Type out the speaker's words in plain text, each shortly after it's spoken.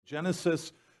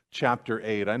Genesis chapter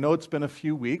 8. I know it's been a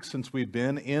few weeks since we've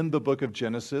been in the book of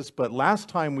Genesis, but last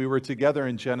time we were together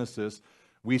in Genesis,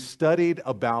 we studied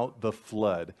about the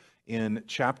flood in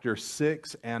chapter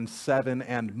 6 and 7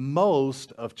 and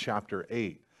most of chapter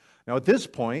 8. Now, at this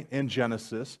point in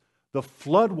Genesis, the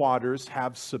flood waters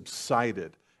have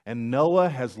subsided, and Noah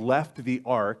has left the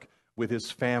ark with his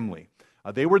family.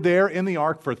 They were there in the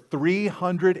ark for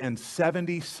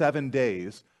 377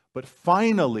 days. But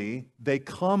finally, they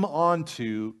come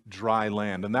onto dry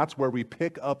land. And that's where we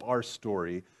pick up our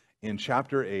story in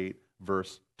chapter 8,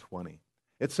 verse 20.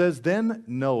 It says, "Then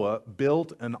Noah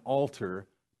built an altar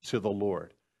to the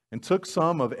Lord, and took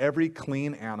some of every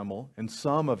clean animal and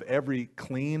some of every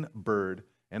clean bird,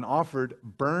 and offered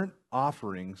burnt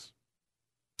offerings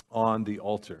on the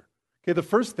altar." Okay, the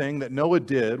first thing that Noah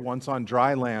did once on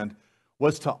dry land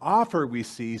was to offer, we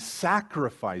see,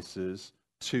 sacrifices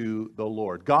to the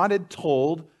Lord. God had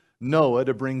told Noah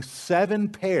to bring 7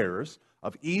 pairs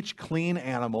of each clean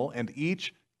animal and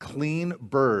each clean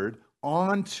bird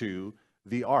onto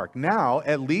the ark. Now,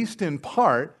 at least in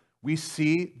part, we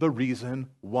see the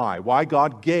reason why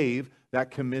God gave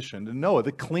that commission to Noah.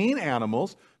 The clean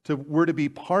animals were to be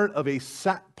part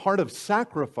of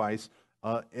sacrifice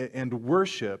and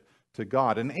worship to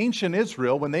God. In ancient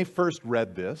Israel, when they first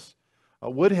read this,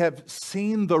 would have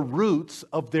seen the roots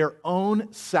of their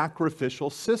own sacrificial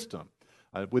system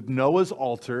with Noah's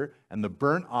altar and the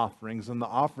burnt offerings and the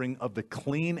offering of the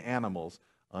clean animals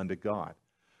unto God.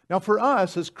 Now, for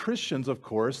us as Christians, of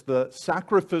course, the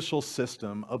sacrificial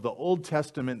system of the Old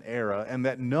Testament era and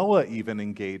that Noah even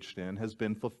engaged in has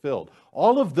been fulfilled.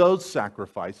 All of those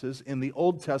sacrifices in the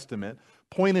Old Testament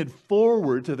pointed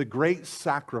forward to the great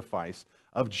sacrifice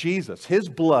of Jesus. His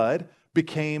blood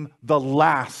became the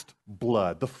last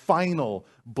blood, the final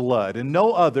blood, and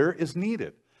no other is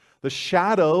needed. The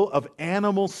shadow of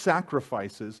animal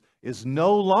sacrifices is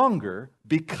no longer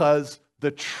because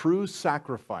the true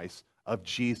sacrifice of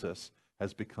Jesus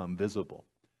has become visible.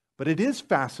 But it is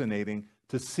fascinating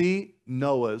to see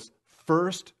Noah's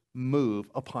first move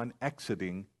upon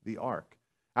exiting the ark.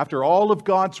 After all of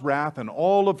God's wrath and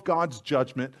all of God's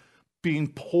judgment being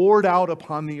poured out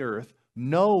upon the earth,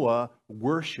 Noah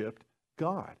worshiped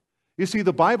God. You see,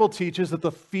 the Bible teaches that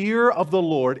the fear of the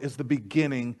Lord is the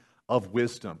beginning of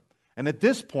wisdom. And at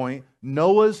this point,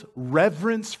 Noah's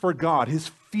reverence for God, his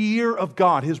fear of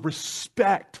God, his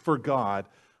respect for God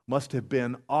must have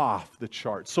been off the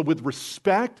charts. So with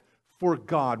respect for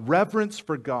God, reverence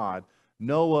for God,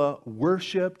 Noah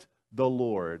worshiped the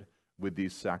Lord with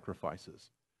these sacrifices.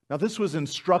 Now, this was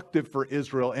instructive for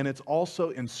Israel, and it's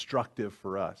also instructive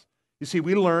for us. You see,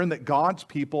 we learn that God's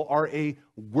people are a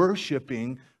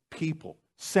worshiping people,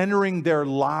 centering their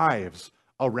lives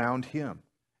around Him.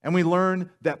 And we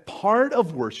learn that part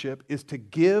of worship is to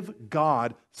give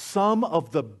God some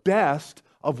of the best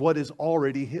of what is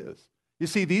already His. You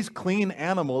see, these clean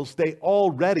animals, they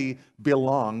already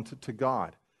belonged to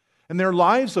God. And their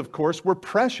lives, of course, were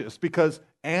precious because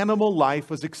animal life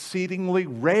was exceedingly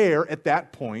rare at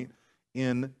that point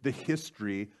in the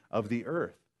history of the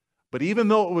earth. But even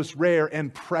though it was rare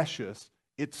and precious,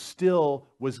 it still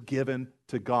was given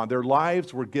to God. Their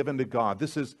lives were given to God.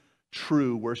 This is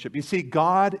true worship. You see,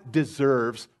 God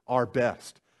deserves our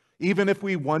best. Even if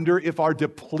we wonder if our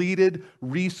depleted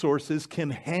resources can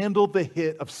handle the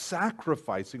hit of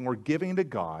sacrificing or giving to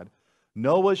God,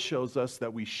 Noah shows us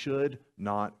that we should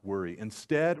not worry.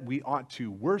 Instead, we ought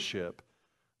to worship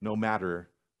no matter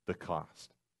the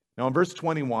cost. Now, in verse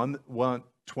 21,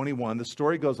 the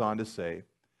story goes on to say,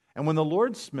 "And when the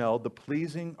Lord smelled the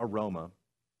pleasing aroma,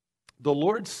 the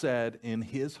Lord said in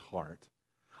His heart,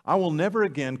 I will never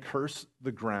again curse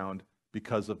the ground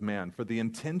because of man, for the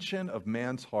intention of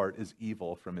man's heart is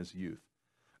evil from his youth.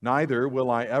 Neither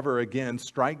will I ever again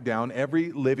strike down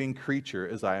every living creature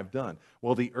as I have done.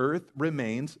 While the earth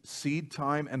remains, seed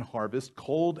time and harvest,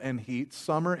 cold and heat,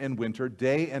 summer and winter,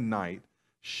 day and night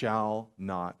shall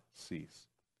not cease."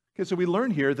 Okay, so we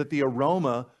learn here that the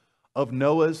aroma of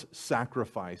Noah's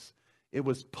sacrifice, it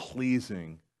was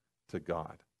pleasing to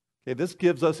God. Okay, this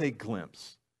gives us a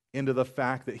glimpse into the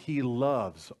fact that He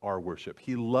loves our worship.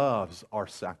 He loves our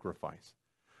sacrifice.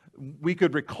 We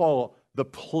could recall the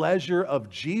pleasure of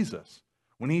Jesus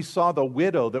when He saw the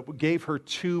widow that gave her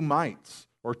 2 mites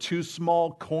or 2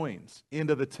 small coins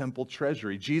into the temple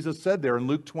treasury. Jesus said there in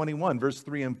Luke 21, verse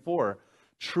 3 and 4,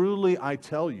 "Truly I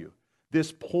tell you,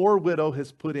 this poor widow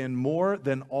has put in more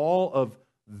than all of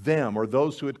them," or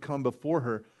those who had come before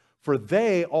her, "for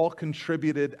they all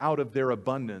contributed out of their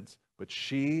abundance, but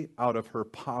she out of her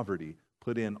poverty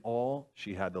put in all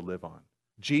she had to live on."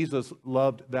 Jesus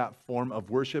loved that form of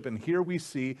worship, and here we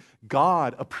see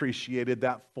God appreciated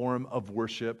that form of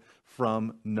worship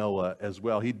from Noah as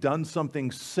well. He'd done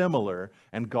something similar,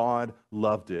 and God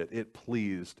loved it. It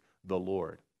pleased the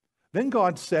Lord. Then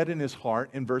God said in his heart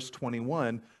in verse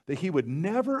 21 that he would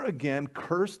never again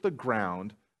curse the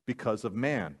ground because of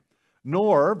man.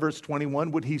 Nor, verse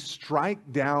 21, would he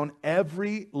strike down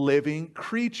every living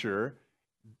creature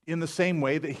in the same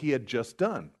way that he had just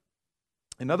done.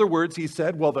 In other words, he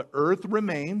said, while the earth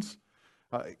remains,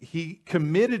 he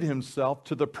committed himself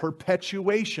to the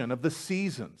perpetuation of the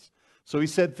seasons. So he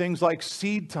said things like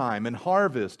seed time and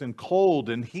harvest and cold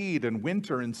and heat and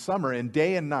winter and summer and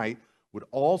day and night would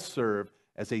all serve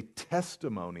as a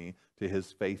testimony to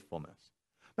his faithfulness.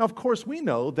 Now, of course, we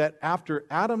know that after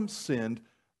Adam sinned,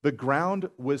 the ground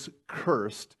was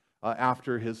cursed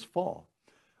after his fall.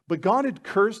 But God had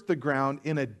cursed the ground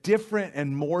in a different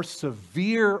and more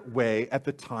severe way at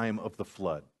the time of the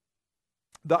flood.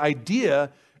 The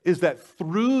idea is that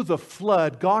through the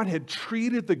flood, God had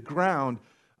treated the ground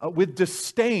with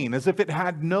disdain, as if it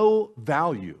had no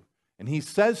value. And he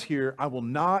says here, I will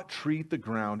not treat the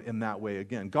ground in that way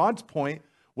again. God's point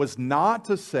was not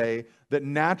to say that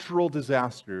natural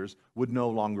disasters would no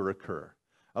longer occur,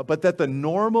 but that the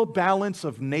normal balance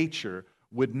of nature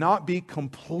would not be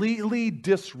completely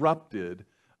disrupted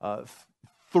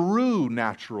through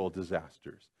natural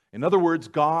disasters. In other words,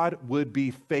 God would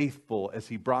be faithful as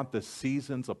he brought the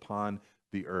seasons upon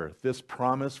the earth. This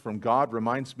promise from God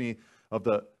reminds me of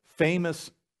the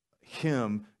famous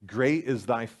hymn, Great is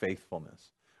Thy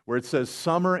Faithfulness, where it says,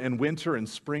 summer and winter and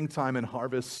springtime and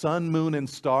harvest, sun, moon, and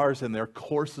stars and their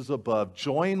courses above,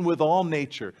 join with all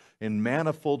nature in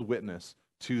manifold witness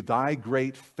to thy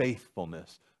great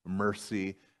faithfulness,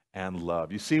 mercy, and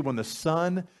love. You see, when the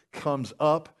sun comes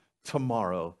up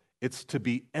tomorrow, it's to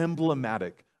be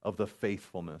emblematic of the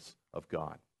faithfulness of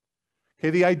God.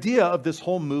 Okay, the idea of this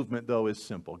whole movement, though, is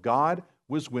simple. God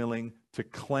was willing to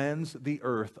cleanse the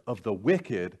earth of the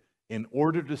wicked in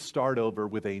order to start over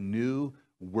with a new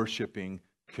worshiping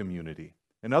community.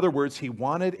 In other words, he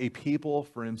wanted a people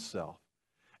for himself.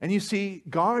 And you see,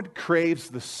 God craves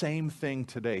the same thing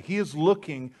today. He is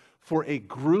looking for a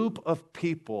group of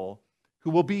people who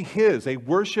will be his, a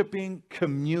worshiping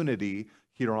community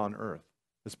here on earth.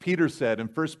 As Peter said in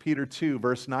 1 Peter 2,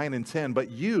 verse 9 and 10, but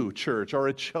you, church, are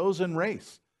a chosen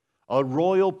race, a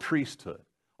royal priesthood,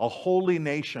 a holy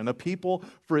nation, a people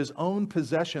for his own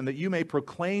possession, that you may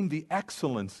proclaim the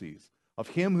excellencies of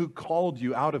him who called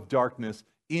you out of darkness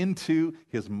into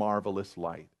his marvelous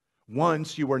light.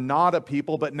 Once you were not a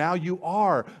people, but now you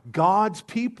are God's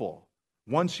people.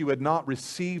 Once you had not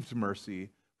received mercy,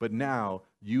 but now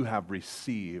you have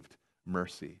received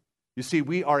mercy. You see,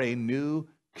 we are a new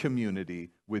community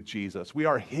with Jesus. We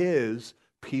are his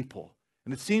people.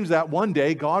 And it seems that one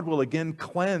day God will again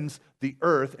cleanse the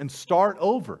earth and start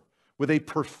over with a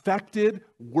perfected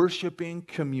worshiping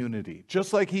community,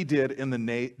 just like he did in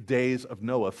the days of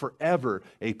Noah, forever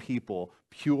a people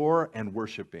pure and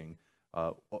worshiping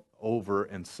over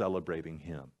and celebrating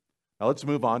him. Now let's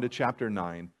move on to chapter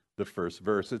 9, the first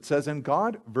verse. It says, and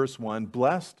God, verse 1,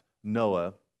 blessed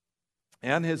Noah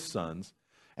and his sons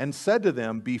and said to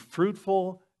them, be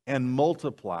fruitful and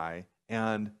multiply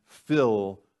and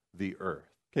fill the earth.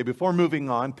 Okay, before moving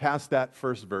on past that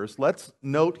first verse, let's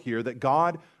note here that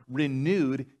God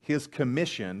renewed his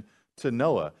commission to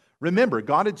Noah. Remember,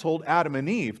 God had told Adam and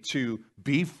Eve to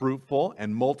be fruitful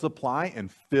and multiply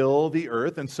and fill the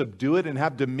earth and subdue it and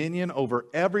have dominion over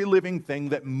every living thing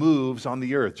that moves on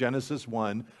the earth. Genesis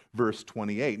 1, verse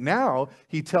 28. Now,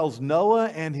 he tells Noah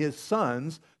and his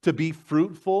sons to be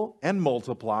fruitful and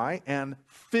multiply and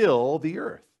fill the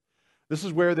earth. This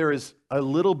is where there is a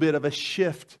little bit of a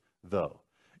shift, though.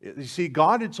 You see,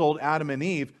 God had told Adam and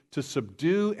Eve to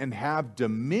subdue and have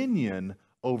dominion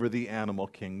over the animal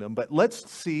kingdom. But let's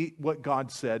see what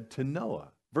God said to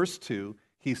Noah. Verse 2,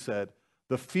 he said,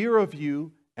 the fear of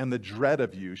you and the dread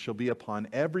of you shall be upon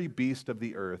every beast of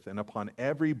the earth and upon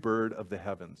every bird of the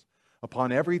heavens,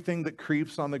 upon everything that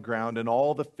creeps on the ground and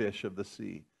all the fish of the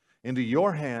sea. Into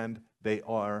your hand they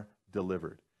are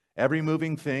delivered. Every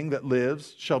moving thing that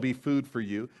lives shall be food for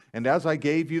you. And as I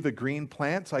gave you the green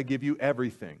plants, I give you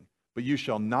everything. But you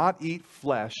shall not eat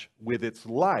flesh with its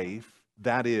life,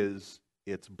 that is,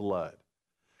 its blood.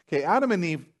 Okay, Adam and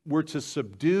Eve were to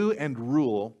subdue and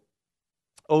rule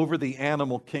over the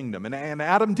animal kingdom. And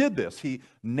Adam did this. He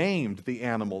named the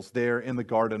animals there in the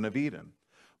Garden of Eden.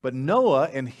 But Noah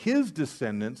and his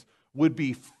descendants would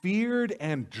be feared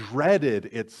and dreaded,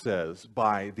 it says,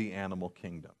 by the animal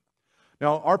kingdom.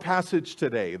 Now, our passage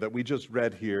today that we just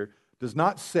read here does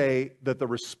not say that the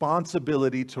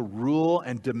responsibility to rule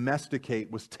and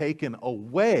domesticate was taken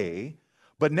away,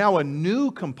 but now a new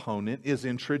component is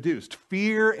introduced.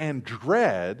 Fear and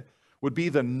dread would be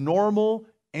the normal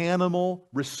animal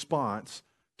response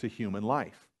to human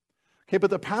life. Okay,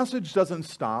 but the passage doesn't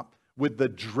stop with the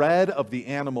dread of the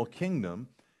animal kingdom.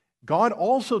 God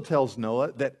also tells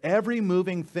Noah that every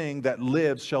moving thing that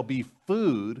lives shall be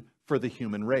food for the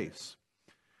human race.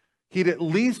 He'd at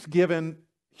least given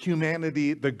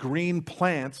humanity the green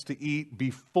plants to eat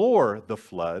before the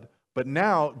flood, but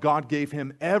now God gave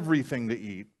him everything to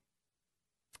eat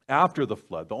after the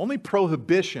flood. The only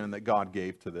prohibition that God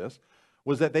gave to this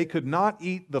was that they could not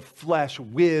eat the flesh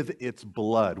with its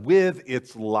blood, with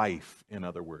its life, in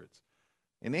other words.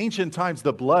 In ancient times,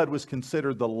 the blood was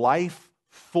considered the life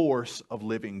force of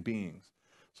living beings.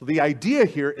 So the idea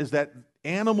here is that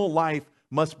animal life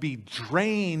must be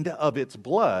drained of its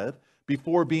blood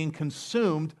before being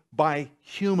consumed by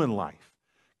human life.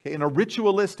 Okay, in a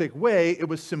ritualistic way, it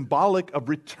was symbolic of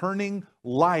returning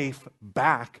life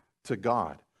back to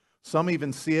God. Some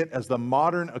even see it as the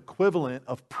modern equivalent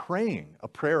of praying, a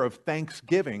prayer of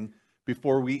thanksgiving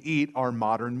before we eat our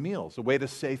modern meals, a way to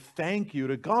say thank you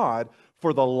to God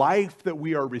for the life that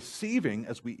we are receiving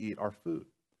as we eat our food.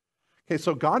 Okay,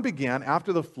 so God began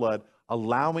after the flood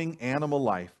allowing animal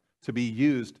life to be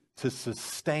used to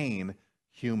sustain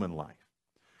human life.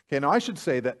 Okay, now I should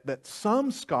say that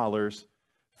some scholars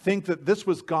think that this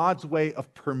was God's way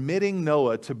of permitting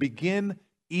Noah to begin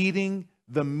eating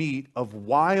the meat of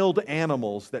wild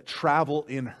animals that travel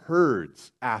in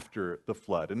herds after the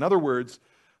flood. In other words,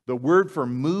 the word for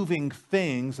moving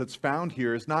things that's found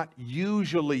here is not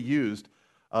usually used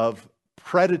of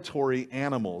predatory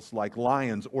animals like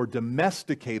lions or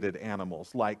domesticated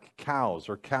animals like cows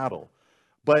or cattle,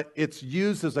 but it's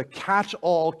used as a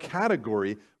catch-all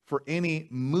category for any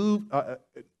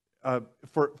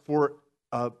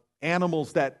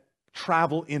animals that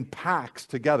travel in packs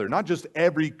together. Not just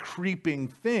every creeping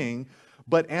thing,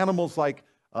 but animals like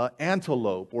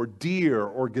antelope or deer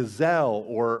or gazelle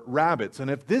or rabbits. And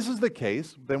if this is the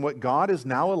case, then what God is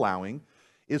now allowing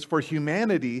is for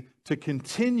humanity to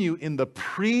continue in the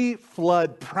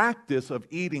pre-flood practice of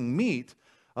eating meat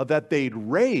that they'd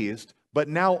raised, but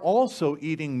now also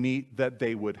eating meat that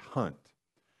they would hunt.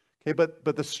 Okay, but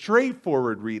the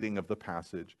straightforward reading of the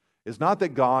passage is not that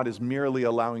God is merely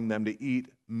allowing them to eat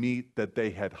meat that they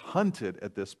had hunted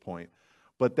at this point,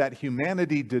 but that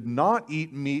humanity did not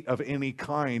eat meat of any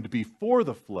kind before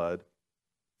the flood,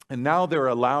 and now they're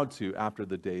allowed to after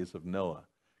the days of Noah.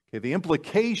 Okay, the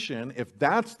implication, if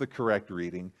that's the correct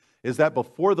reading, is that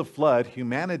before the flood,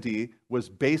 humanity was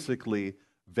basically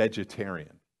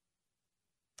vegetarian.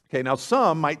 Okay, now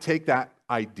some might take that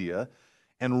idea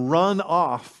and run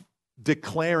off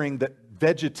declaring that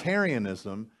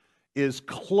vegetarianism is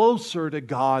closer to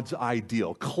God's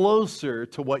ideal, closer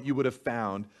to what you would have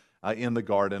found in the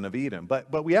Garden of Eden.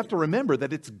 But we have to remember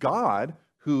that it's God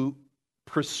who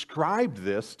prescribed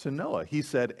this to Noah. He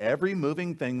said, every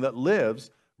moving thing that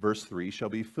lives, verse 3, shall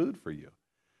be food for you.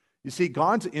 You see,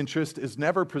 God's interest is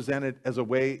never presented as a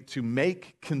way to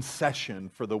make concession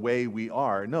for the way we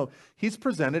are. No, he's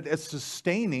presented as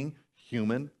sustaining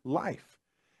human life.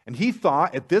 And he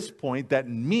thought at this point that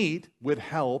meat would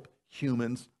help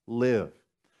humans live.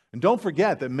 And don't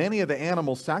forget that many of the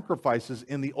animal sacrifices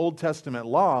in the Old Testament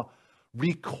law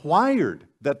required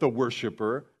that the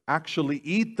worshiper actually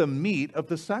eat the meat of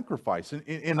the sacrifice.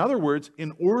 In other words,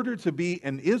 in order to be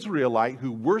an Israelite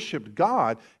who worshiped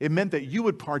God, it meant that you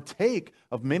would partake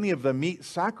of many of the meat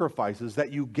sacrifices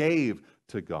that you gave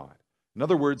to God. In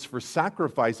other words, for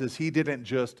sacrifices, he didn't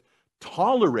just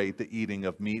tolerate the eating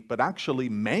of meat, but actually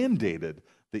mandated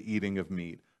the eating of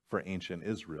meat for ancient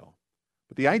Israel.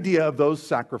 But the idea of those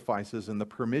sacrifices and the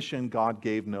permission God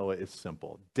gave Noah is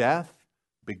simple. Death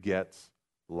begets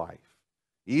life.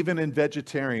 Even in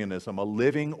vegetarianism, a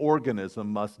living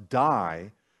organism must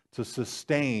die to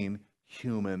sustain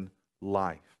human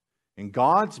life. In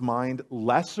God's mind,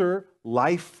 lesser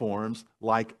life forms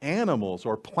like animals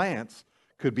or plants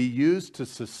could be used to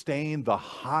sustain the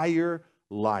higher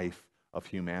life of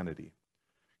humanity.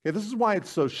 Okay, this is why it's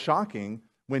so shocking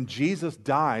when Jesus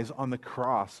dies on the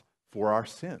cross for our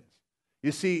sins.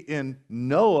 You see, in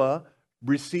Noah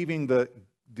receiving the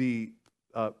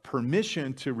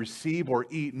permission to receive or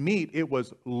eat meat, it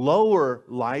was lower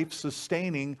life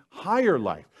sustaining higher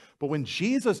life. But when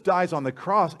Jesus dies on the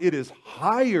cross, it is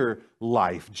higher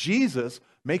life. Jesus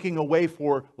making a way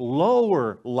for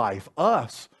lower life,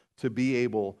 us, to be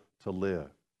able to live.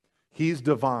 He's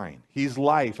divine. He's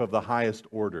life of the highest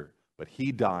order, but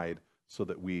he died so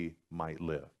that we might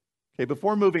live. Okay,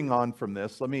 before moving on from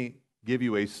this, let me give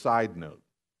you a side note.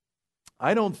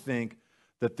 I don't think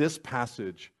that this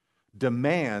passage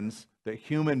demands that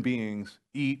human beings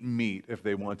eat meat if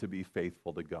they want to be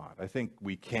faithful to God. I think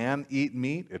we can eat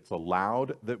meat. It's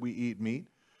allowed that we eat meat.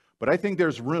 But I think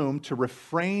there's room to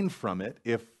refrain from it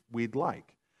if we'd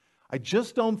like. I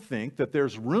just don't think that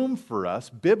there's room for us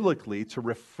biblically to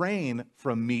refrain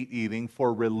from meat eating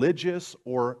for religious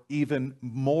or even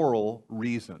moral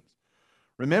reasons.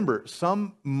 Remember,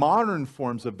 some modern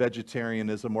forms of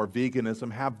vegetarianism or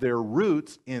veganism have their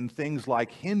roots in things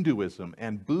like Hinduism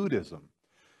and Buddhism.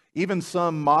 Even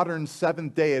some modern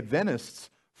Seventh-day Adventists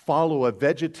follow a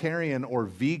vegetarian or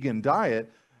vegan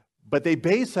diet, but they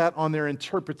base that on their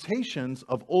interpretations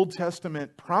of Old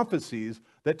Testament prophecies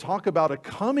that talk about a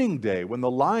coming day when the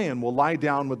lion will lie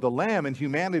down with the lamb and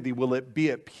humanity will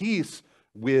be at peace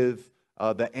with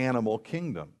the animal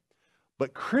kingdom.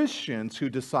 But Christians who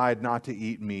decide not to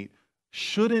eat meat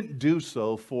shouldn't do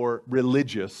so for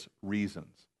religious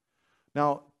reasons.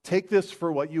 Now, take this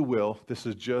for what you will. This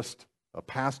is just a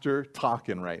pastor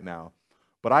talking right now.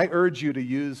 But I urge you to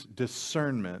use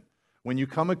discernment when you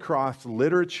come across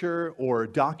literature or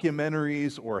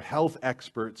documentaries or health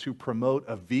experts who promote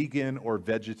a vegan or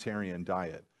vegetarian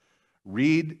diet.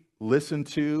 Read, listen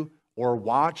to, or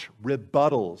watch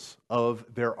rebuttals of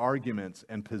their arguments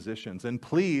and positions. And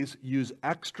please use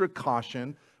extra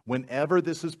caution whenever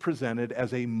this is presented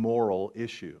as a moral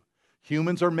issue.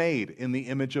 Humans are made in the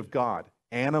image of God.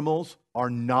 Animals are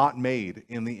not made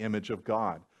in the image of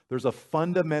God. There's a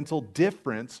fundamental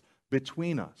difference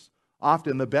between us.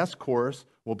 Often the best course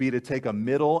will be to take a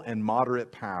middle and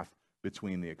moderate path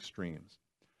between the extremes.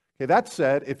 Okay, that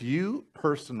said, if you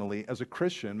personally, as a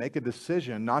Christian, make a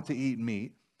decision not to eat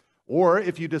meat, or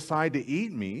if you decide to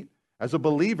eat meat, as a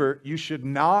believer, you should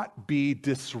not be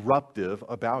disruptive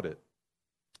about it.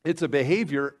 It's a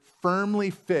behavior firmly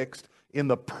fixed in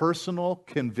the personal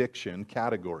conviction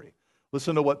category.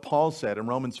 Listen to what Paul said in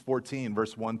Romans 14,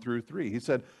 verse 1 through 3. He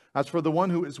said, "As for the one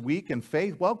who is weak in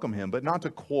faith, welcome him, but not to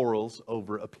quarrels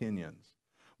over opinions.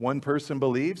 One person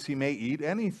believes he may eat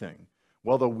anything,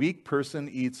 while the weak person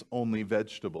eats only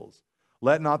vegetables.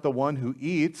 Let not the one who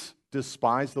eats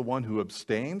despise the one who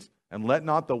abstains, and let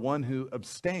not the one who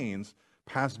abstains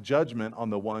pass judgment on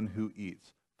the one who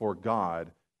eats, for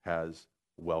God has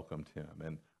welcomed him."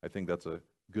 And I think that's a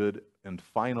good and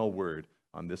final word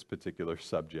on this particular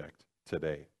subject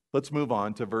today. Let's move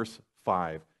on to verse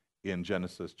 5 in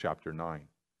Genesis chapter 9.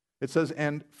 It says,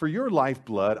 "And for your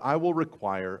lifeblood I will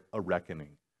require a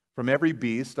reckoning. From every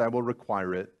beast I will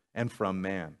require it, and from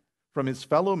man. From his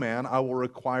fellow man I will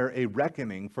require a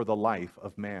reckoning for the life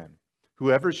of man.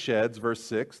 Whoever sheds," verse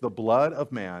 6, "the blood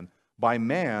of man, by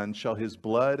man shall his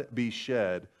blood be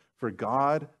shed, for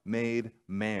God made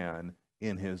man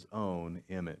in his own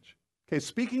image." Okay,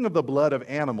 speaking of the blood of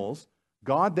animals,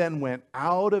 God then went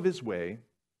out of his way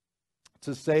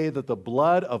to say that the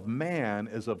blood of man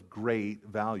is of great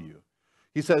value.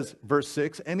 He says, verse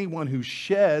 6, "Anyone who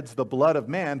sheds the blood of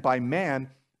man, by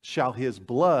man shall his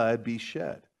blood be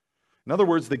shed." In other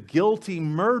words, the guilty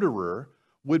murderer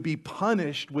would be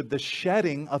punished with the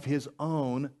shedding of his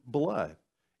own blood.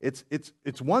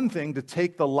 It's one thing to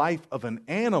take the life of an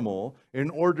animal in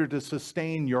order to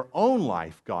sustain your own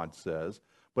life, God says,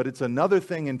 but it's another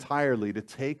thing entirely to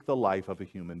take the life of a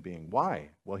human being.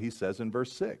 Why? Well, he says in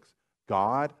verse 6,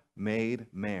 God made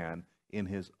man in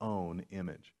his own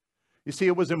image. You see,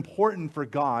 it was important for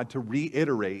God to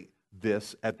reiterate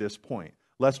this at this point,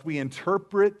 lest we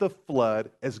interpret the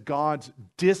flood as God's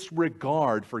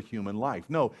disregard for human life.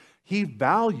 No, he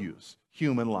values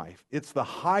human life. It's the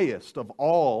highest of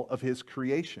all of his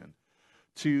creation.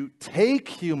 To take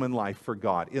human life for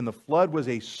God in the flood was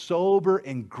a sober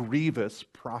and grievous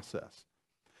process.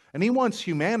 And he wants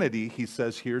humanity, he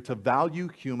says here, to value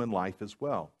human life as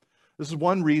well. This is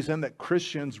one reason that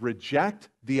Christians reject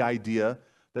the idea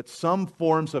that some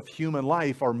forms of human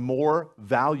life are more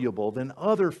valuable than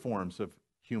other forms of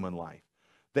human life.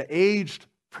 The aged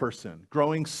person,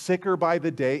 growing sicker by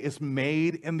the day, is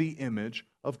made in the image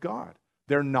of God.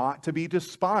 They're not to be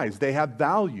despised. They have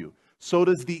value. So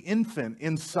does the infant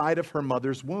inside of her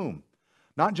mother's womb.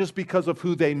 Not just because of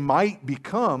who they might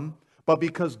become, but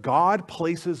because God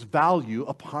places value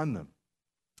upon them.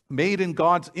 Made in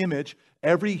God's image,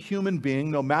 every human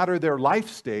being, no matter their life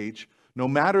stage, no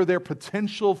matter their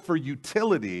potential for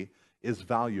utility, is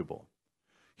valuable.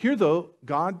 Here, though,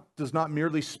 God does not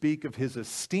merely speak of his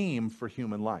esteem for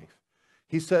human life.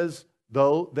 He says,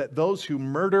 though, that those who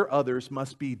murder others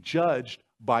must be judged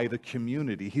by the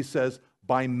community. He says,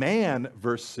 by man,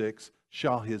 verse 6,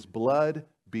 shall his blood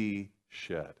be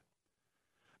shed.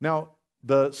 Now,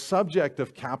 the subject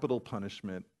of capital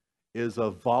punishment is a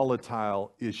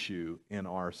volatile issue in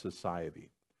our society.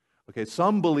 Okay,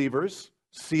 some believers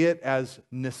see it as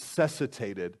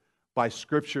necessitated by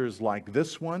scriptures like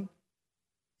this one,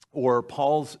 or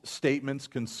Paul's statements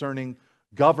concerning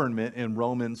government in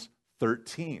Romans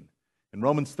 13. In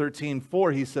Romans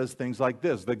 13:4, he says things like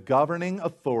this: the governing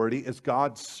authority is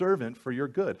God's servant for your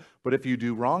good. But if you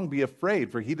do wrong, be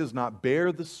afraid, for he does not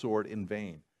bear the sword in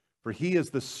vain. For he is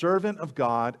the servant of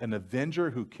God, an avenger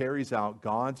who carries out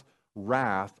God's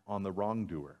wrath on the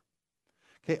wrongdoer.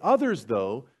 Okay, others,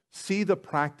 though, see the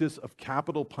practice of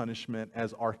capital punishment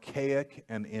as archaic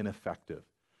and ineffective,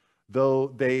 though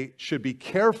they should be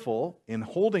careful in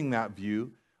holding that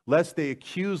view, lest they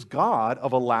accuse God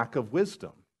of a lack of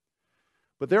wisdom.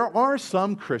 But there are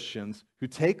some Christians who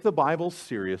take the Bible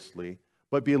seriously,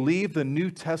 but believe the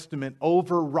New Testament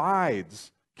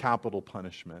overrides capital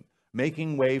punishment,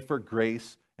 making way for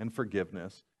grace and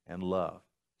forgiveness and love.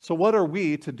 So what are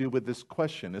we to do with this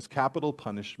question? Is capital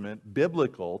punishment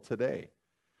biblical today?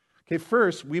 Okay,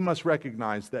 first, we must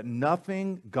recognize that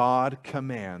nothing God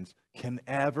commands can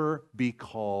ever be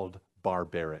called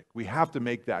barbaric. We have to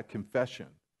make that confession.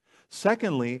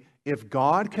 Secondly, if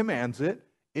God commands it,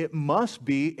 it must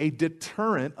be a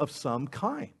deterrent of some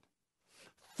kind.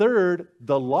 Third,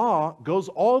 the law goes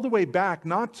all the way back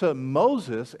not to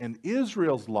Moses and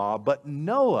Israel's law, but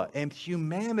Noah and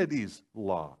humanity's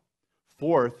law.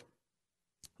 Fourth,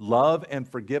 love and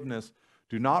forgiveness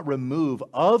do not remove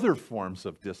other forms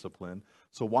of discipline,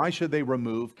 so why should they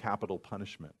remove capital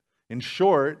punishment? In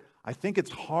short, I think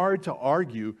it's hard to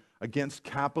argue against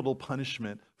capital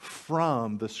punishment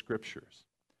from the Scriptures.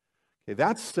 Okay,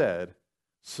 that said,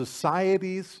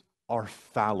 societies are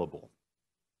fallible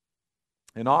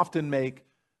and often make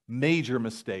major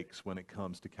mistakes when it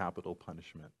comes to capital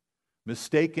punishment.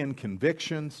 Mistaken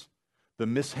convictions, the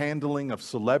mishandling of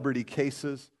celebrity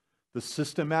cases, the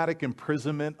systematic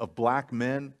imprisonment of black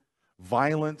men,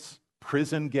 violence,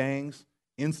 prison gangs,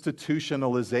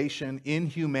 institutionalization,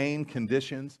 inhumane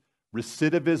conditions,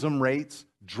 recidivism rates,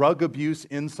 drug abuse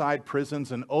inside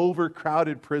prisons, and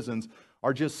overcrowded prisons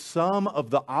are just some of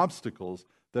the obstacles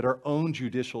that our own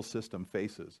judicial system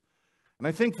faces. And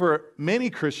I think for many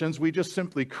Christians, we just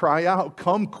simply cry out,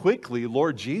 "Come quickly,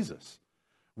 Lord Jesus."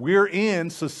 We're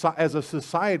as a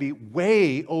society,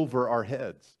 way over our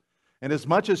heads. And as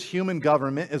much as human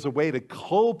government is a way to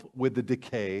cope with the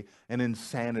decay and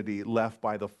insanity left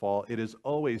by the fall, it is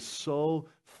always so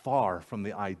far from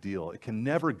the ideal. It can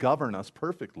never govern us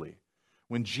perfectly.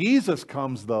 When Jesus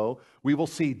comes, though, we will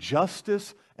see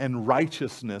justice and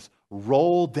righteousness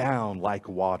roll down like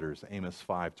waters, Amos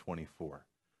 5:24.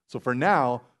 So for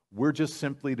now, we're just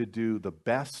simply to do the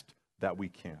best that we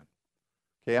can.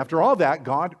 Okay, after all that,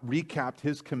 God recapped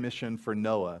his commission for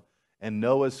Noah and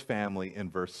Noah's family in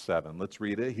verse 7. Let's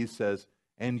read it. He says,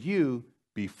 "And you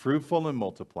be fruitful and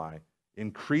multiply,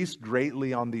 increase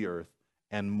greatly on the earth,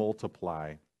 and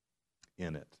multiply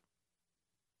in it."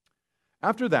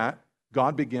 After that,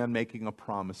 God began making a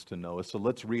promise to Noah. So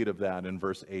let's read of that in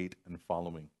verse 8 and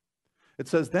following. It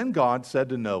says, "Then God said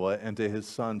to Noah and to his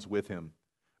sons with him,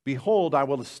 'Behold, I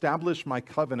will establish my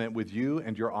covenant with you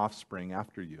and your offspring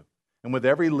after you, and with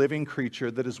every living creature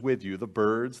that is with you, the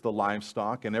birds, the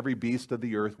livestock, and every beast of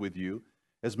the earth with you,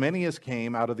 as many as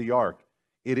came out of the ark.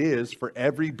 It is for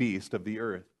every beast of the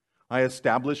earth. I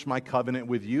establish my covenant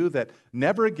with you that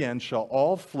never again shall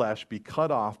all flesh be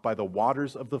cut off by the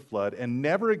waters of the flood, and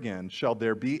never again shall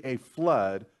there be a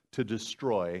flood to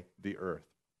destroy the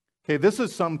earth.'" Okay, this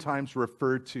is sometimes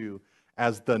referred to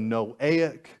as the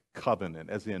Noahic covenant,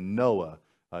 as in Noah,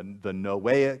 the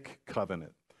Noahic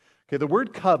covenant. Okay, the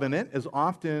word covenant is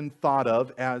often thought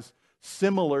of as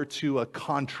similar to a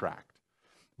contract.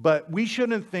 But we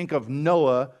shouldn't think of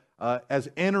Noah as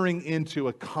entering into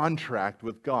a contract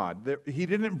with God. He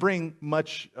didn't bring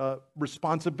much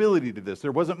responsibility to this.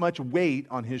 There wasn't much weight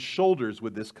on his shoulders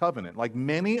with this covenant. Like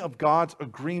many of God's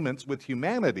agreements with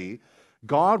humanity,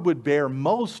 God would bear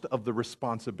most of the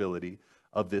responsibility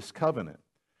of this covenant.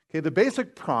 Okay, the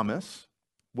basic promise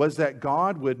was that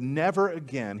God would never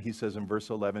again, he says in verse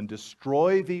 11,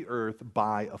 destroy the earth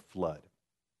by a flood.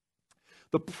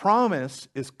 The promise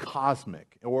is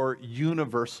cosmic or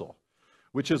universal,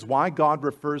 which is why God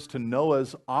refers to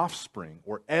Noah's offspring,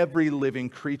 or every living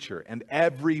creature, and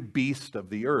every beast of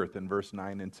the earth in verse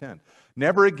 9 and 10.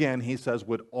 Never again, he says,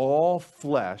 would all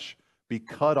flesh be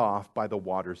cut off by the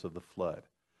waters of the flood.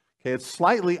 Okay, it's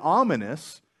slightly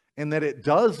ominous in that it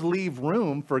does leave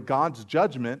room for God's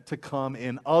judgment to come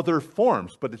in other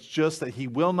forms, but it's just that he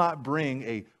will not bring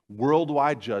a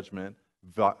worldwide judgment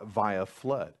via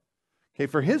flood. Okay,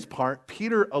 for his part,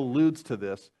 Peter alludes to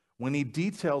this when he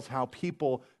details how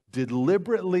people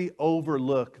deliberately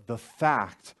overlook the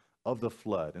fact of the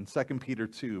flood. In 2 Peter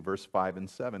 2, verse 5 and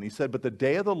 7, he said, "But the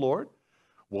day of the Lord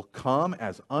will come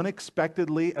as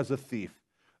unexpectedly as a thief.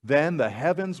 Then the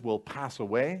heavens will pass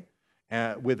away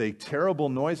with a terrible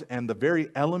noise, and the very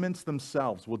elements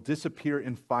themselves will disappear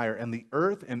in fire, and the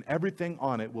earth and everything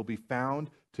on it will be found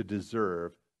to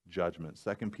deserve judgment."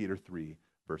 2 Peter 3,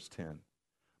 verse 10.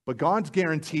 But God's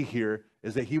guarantee here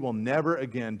is that he will never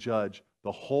again judge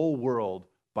the whole world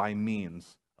by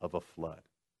means of a flood.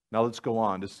 Now let's go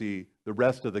on to see the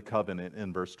rest of the covenant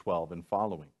in verse 12 and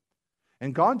following.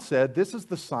 "And God said, 'This is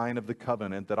the sign of the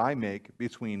covenant that I make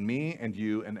between me and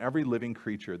you and every living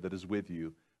creature that is with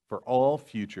you for all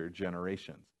future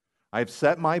generations. I have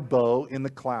set my bow in the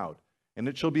cloud, and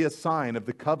it shall be a sign of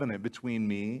the covenant between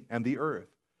me and the earth.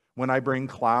 When I bring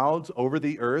clouds over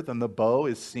the earth and the bow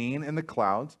is seen in the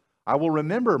clouds, I will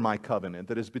remember my covenant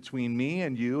that is between me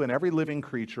and you and every living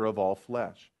creature of all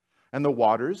flesh. And the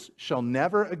waters shall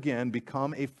never again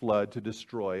become a flood to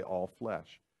destroy all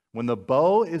flesh. When the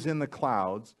bow is in the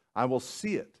clouds, I will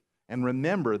see it and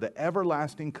remember the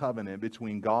everlasting covenant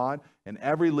between God and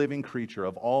every living creature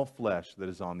of all flesh that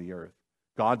is on the earth.'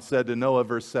 God said to Noah,"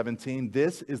 verse 17,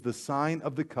 "This is the sign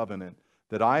of the covenant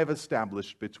that I have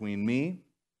established between me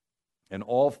and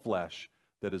all flesh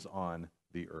that is on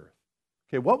the earth."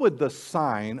 Okay, what would the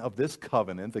sign of this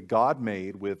covenant that God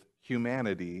made with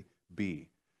humanity be?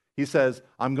 He says,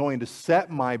 "I'm going to set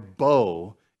my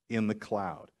bow in the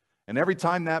cloud." And every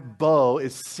time that bow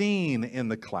is seen in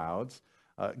the clouds,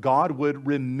 God would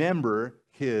remember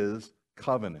his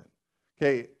covenant.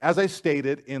 Okay, as I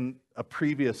stated in a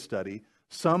previous study,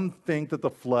 some think that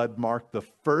the flood marked the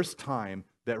first time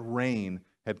that rain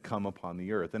had come upon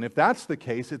the earth. And if that's the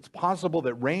case, it's possible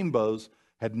that rainbows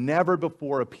had never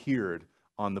before appeared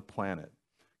on the planet.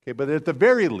 Okay, but at the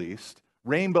very least,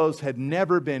 rainbows had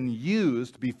never been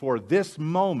used before this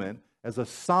moment as a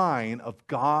sign of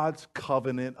God's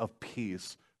covenant of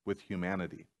peace with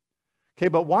humanity. Okay,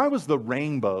 but why was the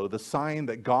rainbow the sign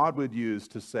that God would use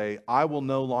to say, "I will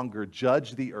no longer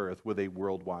judge the earth with a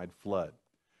worldwide flood"?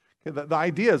 Okay, the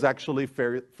idea is actually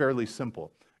fairly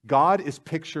simple. God is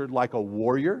pictured like a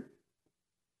warrior,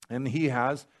 and he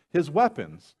has his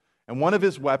weapons. And one of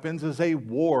his weapons is a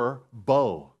war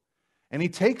bow. And he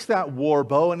takes that war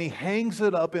bow and he hangs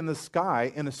it up in the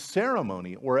sky in a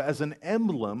ceremony or as an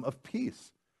emblem of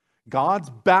peace. God's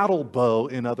battle bow,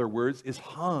 in other words, is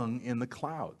hung in the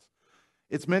clouds.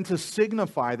 It's meant to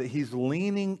signify that he's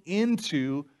leaning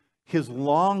into his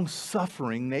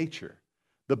long-suffering nature.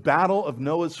 The battle of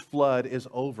Noah's flood is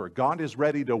over. God is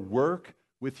ready to work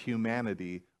with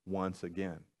humanity once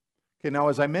again. Okay, now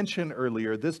as I mentioned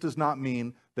earlier, this does not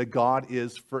mean that God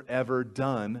is forever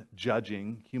done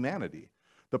judging humanity.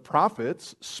 The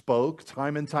prophets spoke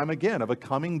time and time again of a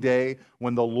coming day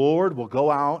when the Lord will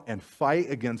go out and fight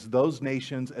against those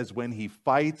nations as when he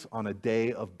fights on a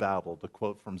day of battle, to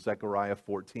quote from Zechariah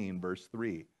 14, verse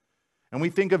 3. And we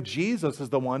think of Jesus as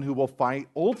the one who will fight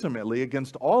ultimately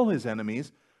against all his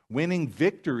enemies, winning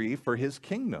victory for his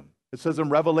kingdom. It says in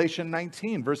Revelation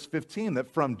 19, verse 15, that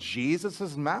from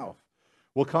Jesus' mouth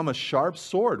will come a sharp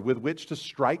sword with which to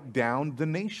strike down the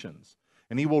nations.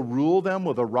 And he will rule them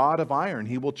with a rod of iron.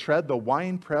 He will tread the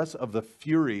winepress of the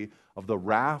fury of the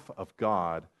wrath of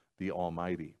God the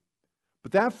Almighty.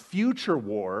 But that future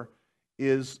war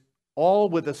is all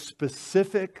with a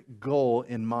specific goal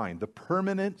in mind, the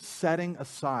permanent setting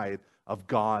aside of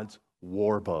God's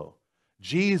war bow.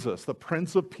 Jesus, the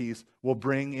Prince of Peace, will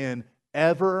bring in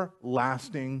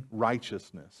everlasting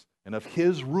righteousness. And of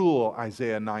his rule,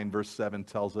 Isaiah 9, verse 7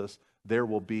 tells us, there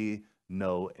will be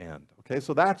no end. Okay,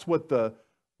 so that's what the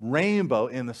rainbow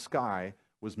in the sky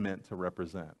was meant to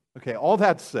represent. Okay, all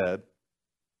that said,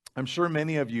 I'm sure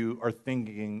many of you are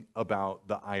thinking about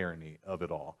the irony of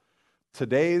it all.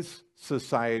 Today's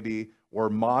society or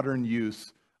modern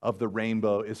use of the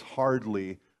rainbow is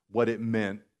hardly what it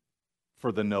meant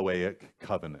for the Noahic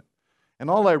covenant. And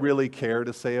all I really care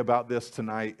to say about this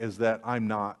tonight is that I'm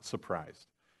not surprised.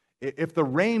 If the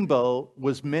rainbow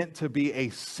was meant to be a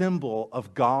symbol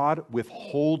of God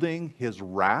withholding his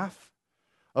wrath,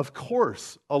 of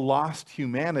course, a lost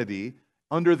humanity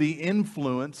under the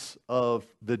influence of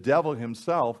the devil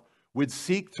himself would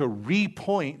seek to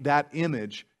repoint that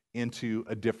image into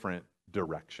a different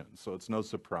direction. So it's no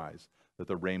surprise that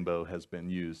the rainbow has been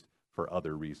used for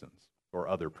other reasons or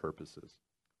other purposes.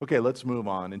 Okay, let's move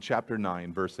on. In chapter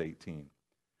 9, verse 18.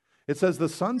 It says, "The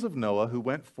sons of Noah who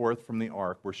went forth from the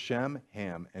ark were Shem,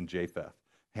 Ham, and Japheth.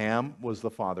 Ham was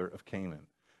the father of Canaan.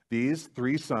 These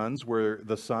three sons were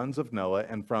the sons of Noah,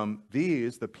 and from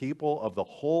these the people of the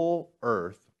whole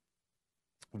earth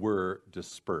were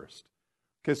dispersed."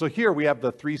 Okay, so here we have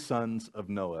the three sons of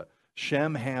Noah.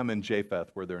 Shem, Ham, and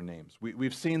Japheth were their names.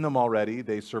 We've seen them already.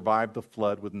 They survived the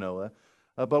flood with Noah,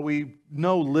 but we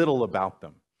know little about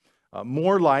them.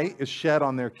 More light is shed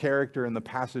on their character in the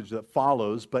passage that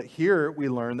follows, but here we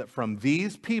learn that from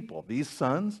these people, these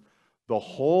sons, the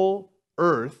whole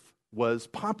earth was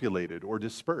populated or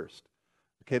dispersed.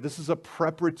 Okay, this is a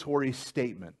preparatory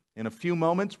statement. In a few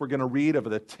moments, we're going to read of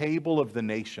the table of the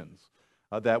nations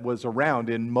that was around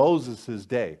in Moses'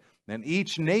 day. And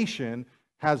each nation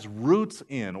has roots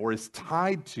in or is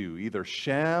tied to either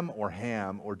Shem or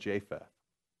Ham or Japheth.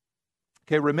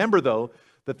 Okay, remember though,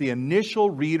 that the initial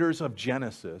readers of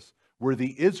Genesis were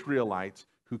the Israelites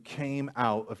who came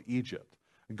out of Egypt.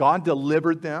 God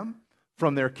delivered them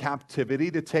from their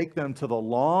captivity to take them to the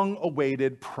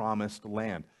long-awaited promised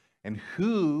land. And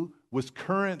who was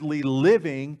currently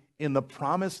living in the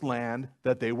promised land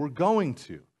that they were going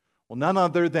to? Well, none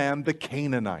other than the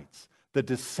Canaanites, the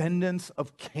descendants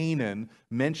of Canaan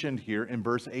mentioned here in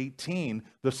verse 18,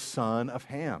 the son of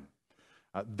Ham.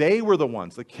 They were the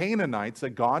ones, the Canaanites, that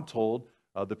God told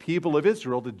the people of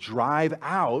Israel to drive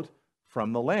out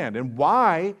from the land. And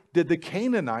why did the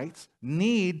Canaanites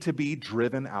need to be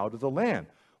driven out of the land?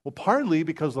 Well, partly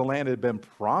because the land had been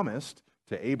promised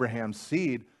to Abraham's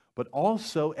seed, but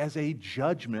also as a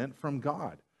judgment from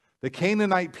God. The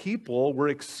Canaanite people were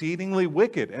exceedingly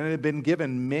wicked and had been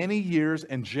given many years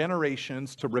and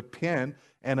generations to repent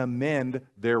and amend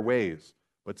their ways.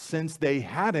 But since they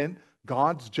hadn't,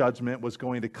 God's judgment was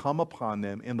going to come upon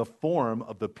them in the form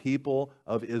of the people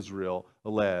of Israel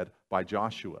led by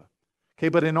Joshua. Okay,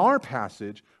 but in our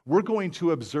passage, we're going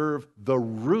to observe the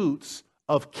roots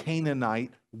of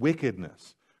Canaanite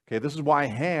wickedness. Okay, this is why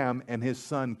Ham and his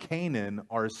son Canaan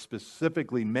are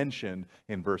specifically mentioned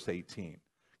in verse 18.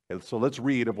 Okay, so let's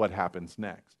read of what happens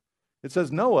next. It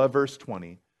says, Noah, verse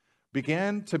 20,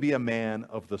 began to be a man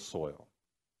of the soil,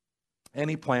 and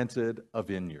he planted a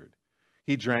vineyard.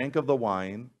 He drank of the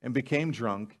wine and became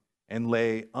drunk and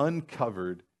lay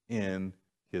uncovered in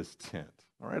his tent.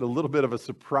 All right, a little bit of a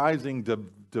surprising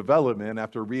development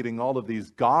after reading all of these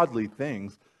godly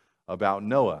things about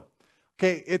Noah.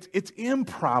 Okay, it's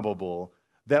improbable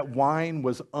that wine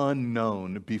was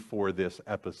unknown before this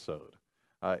episode.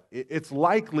 It's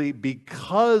likely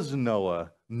because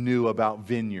Noah knew about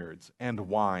vineyards and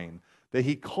wine that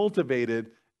he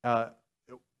cultivated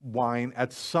wine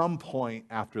at some point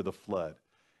after the flood.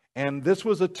 And this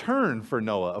was a turn for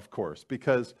Noah, of course,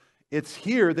 because it's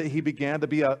here that he began to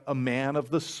be a man of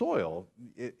the soil.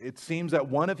 It seems that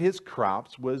one of his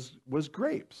crops was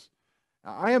grapes.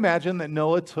 I imagine that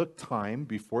Noah took time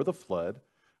before the flood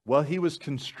while he was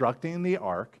constructing the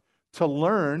ark to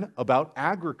learn about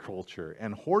agriculture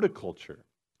and horticulture.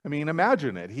 I mean,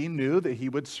 imagine it. He knew that he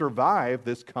would survive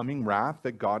this coming wrath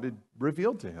that God had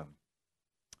revealed to him.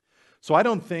 So I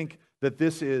don't think that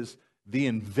this is the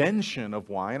invention of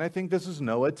wine. I think this is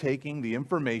Noah taking the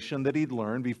information that he'd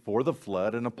learned before the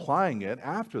flood and applying it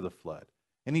after the flood.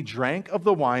 And he drank of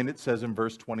the wine, it says in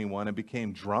verse 21, and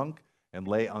became drunk and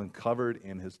lay uncovered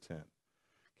in his tent.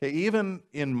 Okay, even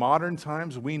in modern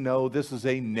times, we know this is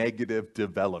a negative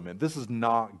development. This is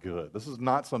not good. This is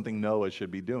not something Noah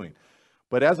should be doing.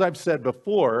 But as I've said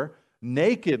before,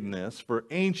 nakedness for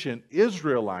ancient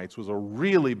Israelites was a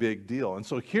really big deal. And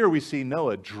so here we see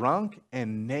Noah drunk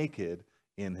and naked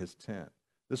in his tent.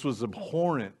 This was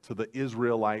abhorrent to the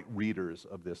Israelite readers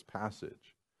of this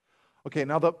passage. Okay,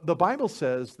 now the Bible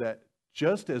says that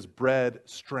just as bread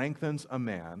strengthens a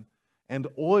man and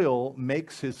oil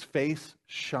makes his face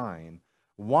shine,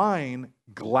 wine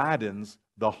gladdens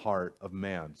the heart of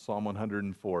man. Psalm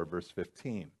 104, verse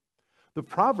 15. The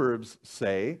Proverbs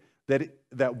say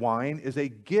that wine is a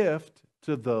gift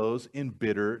to those in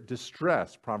bitter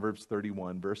distress. Proverbs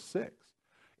 31, verse 6.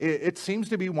 It seems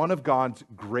to be one of God's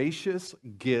gracious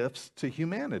gifts to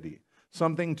humanity,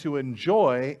 something to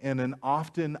enjoy in an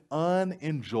often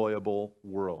unenjoyable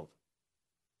world.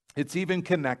 It's even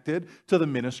connected to the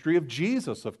ministry of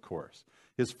Jesus, of course.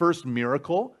 His first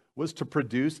miracle was to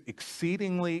produce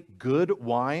exceedingly good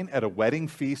wine at a wedding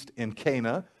feast in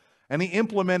Cana, and he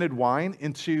implemented wine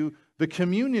into the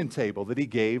communion table that he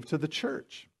gave to the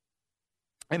church.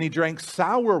 And he drank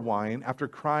sour wine after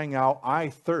crying out, "I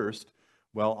thirst,"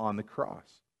 while on the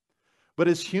cross. But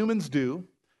as humans do,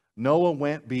 Noah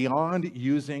went beyond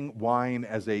using wine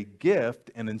as a gift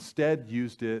and instead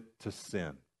used it to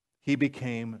sin. he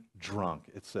became drunk,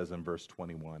 it says in verse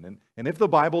 21. And if the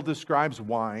Bible describes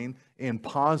wine in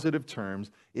positive terms,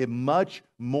 it much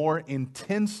more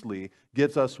intensely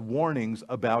gives us warnings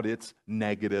about its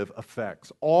negative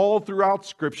effects. All throughout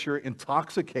Scripture,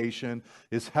 intoxication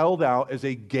is held out as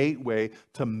a gateway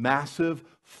to massive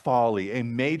folly, a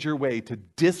major way to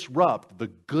disrupt the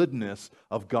goodness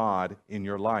of God in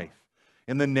your life.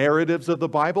 In the narratives of the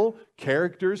Bible,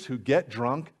 characters who get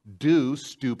drunk do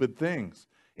stupid things.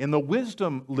 In the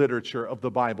wisdom literature of the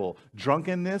Bible,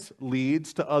 drunkenness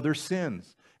leads to other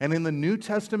sins. And in the New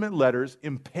Testament letters,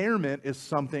 impairment is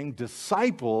something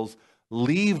disciples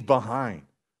leave behind.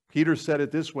 Peter said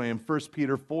it this way in 1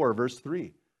 Peter 4, verse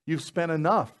 3. You've spent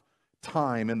enough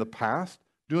time in the past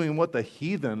doing what the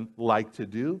heathen like to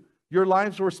do. Your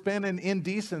lives were spent in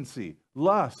indecency,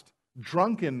 lust,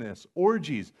 drunkenness,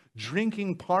 orgies,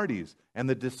 drinking parties, and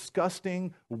the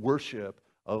disgusting worship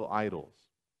of idols.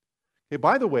 Okay,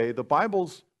 by the way, the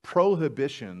Bible's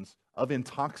prohibitions of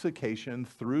intoxication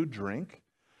through drink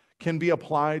can be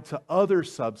applied to other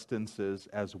substances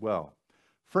as well.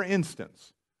 For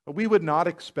instance, we would not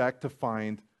expect to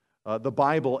find the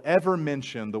Bible ever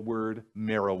mention the word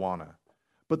marijuana.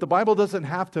 But the Bible doesn't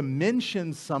have to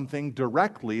mention something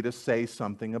directly to say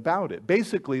something about it.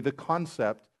 Basically, the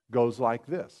concept goes like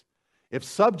this. If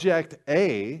subject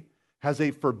A has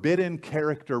a forbidden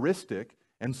characteristic,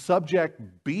 and subject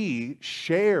B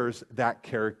shares that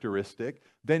characteristic,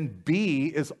 then B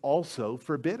is also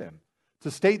forbidden. To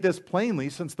state this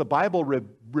plainly, since the Bible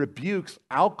rebukes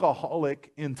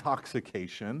alcoholic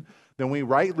intoxication, then we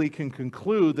rightly can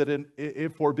conclude that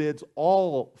it forbids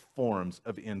all forms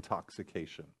of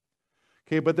intoxication.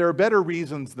 Okay, but there are better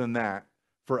reasons than that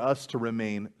for us to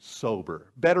remain sober.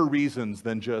 Better reasons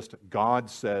than just God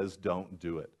says don't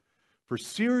do it. For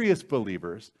serious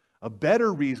believers, a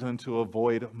better reason to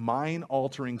avoid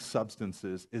mind-altering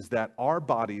substances is that our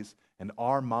bodies and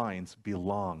our minds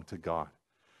belong to God.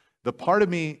 The part of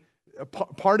me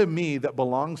that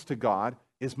belongs to God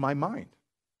is my mind.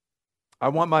 I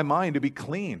want my mind to be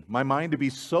clean, my mind to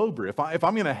be sober. If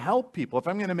I'm going to help people, if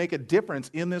I'm going to make a difference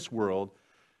in this world,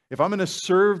 if I'm going to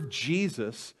serve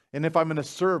Jesus, and if I'm going to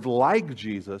serve like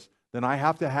Jesus, then I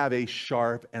have to have a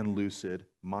sharp and lucid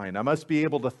mind. I must be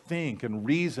able to think and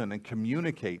reason and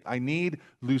communicate. I need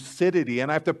lucidity, and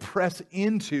I have to press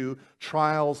into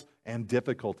trials and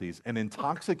difficulties. And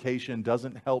intoxication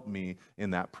doesn't help me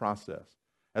in that process.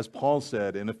 As Paul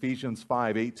said in Ephesians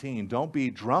 5:18, don't be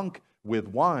drunk with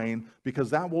wine because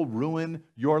that will ruin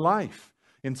your life.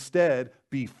 Instead,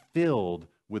 be filled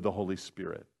with the Holy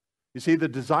Spirit. You see, the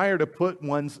desire to put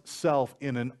one's self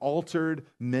in an altered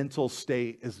mental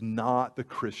state is not the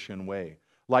Christian way.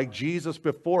 Like Jesus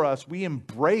before us, we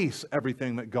embrace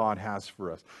everything that God has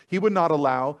for us. He would not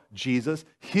allow Jesus,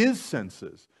 his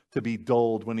senses, to be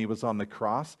dulled when he was on the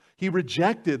cross. He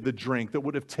rejected the drink that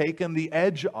would have taken the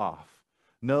edge off.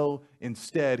 No,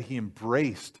 instead, he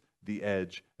embraced the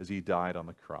edge as he died on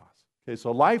the cross. Okay,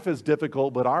 so life is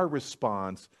difficult, but our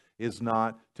response is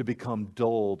not to become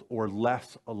dulled or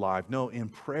less alive. No, in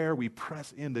prayer, we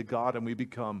press into God and we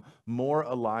become more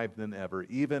alive than ever,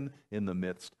 even in the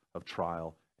midst of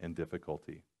trial and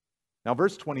difficulty. Now,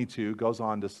 verse 22 goes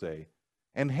on to say,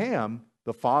 and Ham,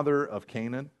 the father of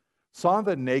Canaan, saw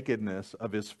the nakedness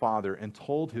of his father and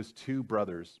told his two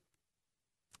brothers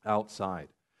outside.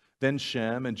 Then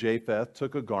Shem and Japheth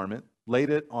took a garment, laid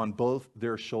it on both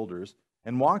their shoulders,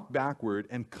 and walked backward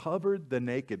and covered the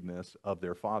nakedness of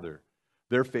their father.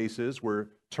 Their faces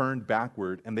were turned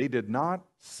backward, and they did not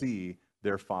see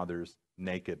their father's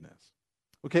nakedness.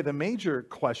 Okay, the major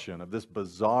question of this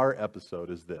bizarre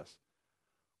episode is this.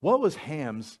 What was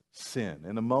Ham's sin?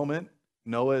 In a moment,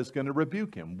 Noah is going to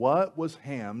rebuke him. What was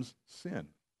Ham's sin?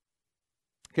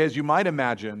 Okay, as you might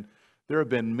imagine, there have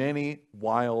been many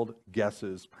wild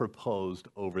guesses proposed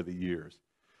over the years.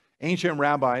 Ancient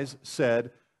rabbis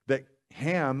said that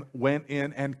Ham went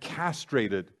in and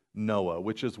castrated Noah,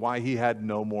 which is why he had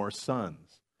no more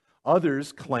sons.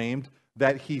 Others claimed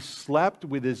that he slept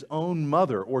with his own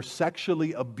mother or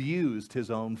sexually abused his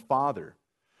own father.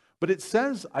 But it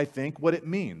says, I think, what it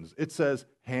means. It says,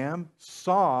 Ham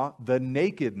saw the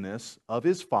nakedness of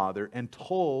his father and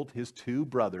told his two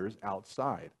brothers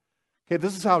outside. Okay,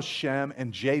 this is how Shem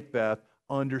and Japheth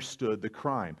understood the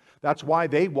crime. That's why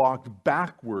they walked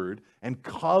backward and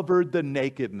covered the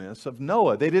nakedness of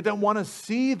Noah. They didn't want to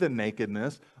see the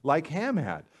nakedness like Ham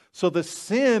had. So the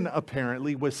sin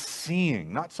apparently was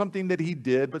seeing, not something that he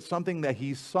did, but something that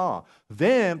he saw.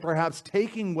 Then perhaps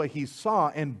taking what he saw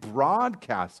and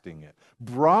broadcasting it,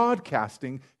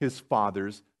 broadcasting his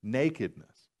father's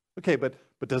nakedness. Okay, but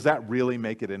does that really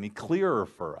make it any clearer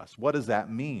for us? What does that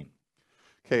mean?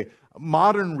 Okay,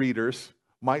 modern readers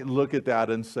might look at that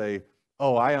and say,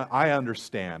 oh, I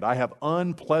understand. I have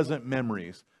unpleasant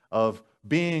memories of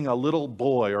being a little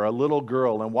boy or a little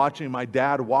girl and watching my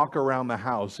dad walk around the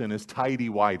house in his tidy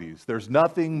whities. There's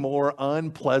nothing more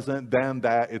unpleasant than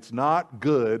that. It's not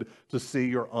good to see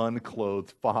your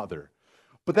unclothed father.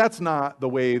 But that's not the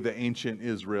way the ancient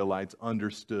Israelites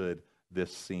understood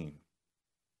this scene.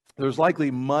 There's likely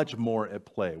much more at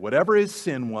play. Whatever his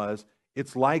sin was,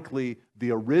 it's likely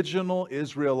the original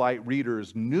Israelite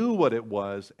readers knew what it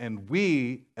was, and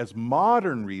we, as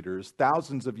modern readers,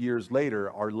 thousands of years later,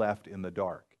 are left in the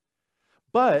dark.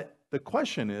 But the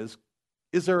question is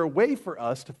there a way for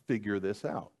us to figure this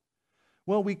out?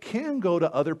 Well, we can go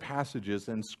to other passages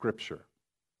in Scripture.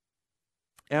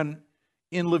 And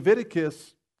in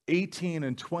Leviticus 18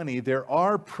 and 20, there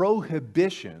are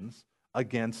prohibitions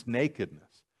against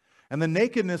nakedness. And the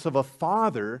nakedness of a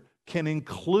father can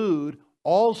include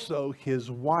also his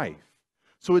wife.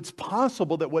 So it's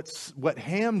possible that what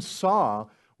Ham saw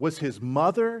was his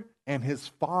mother and his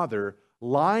father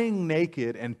lying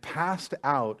naked and passed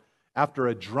out after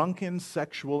a drunken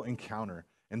sexual encounter.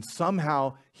 And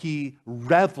somehow he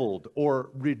reveled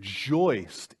or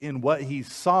rejoiced in what he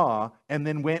saw and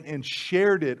then went and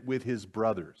shared it with his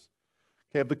brothers.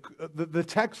 Okay, the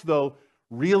text, though,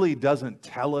 really doesn't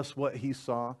tell us what he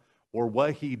saw or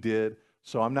what he did,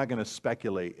 so I'm not going to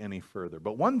speculate any further.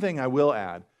 But one thing I will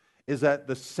add is that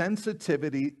the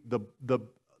sensitivity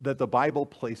that the Bible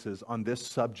places on this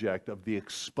subject of the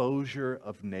exposure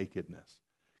of nakedness.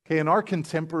 Okay, in our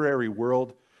contemporary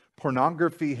world,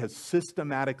 pornography has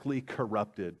systematically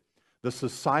corrupted the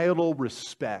societal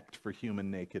respect for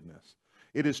human nakedness.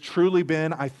 It has truly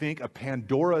been, I think, a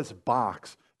Pandora's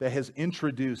box that has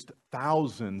introduced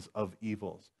thousands of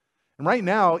evils. And right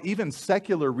now, even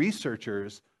secular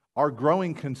researchers are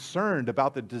growing concerned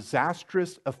about the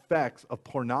disastrous effects of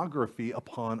pornography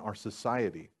upon our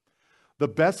society. The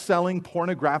best-selling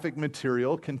pornographic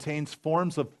material contains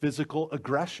forms of physical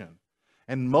aggression,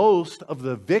 and most of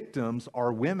the victims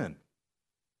are women.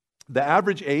 The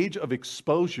average age of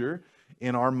exposure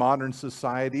in our modern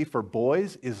society for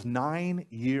boys is 9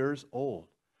 years old.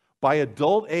 By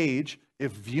adult age,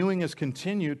 if viewing is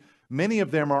continued, many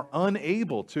of them are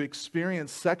unable to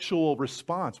experience sexual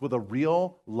response with a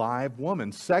real live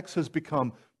woman. Sex has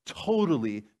become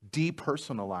totally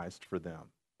depersonalized for them.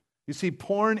 You see,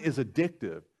 porn is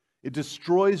addictive. It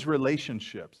destroys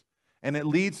relationships, and it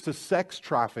leads to sex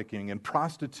trafficking and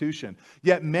prostitution.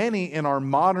 Yet many in our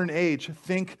modern age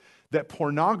think that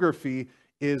pornography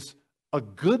is a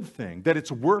good thing, that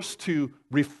it's worse to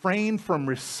refrain from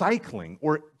recycling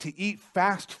or to eat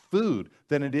fast food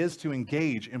than it is to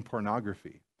engage in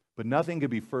pornography. But nothing could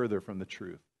be further from the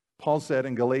truth. Paul said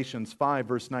in Galatians 5,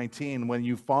 verse 19, when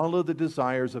you follow the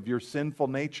desires of your sinful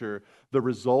nature, the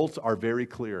results are very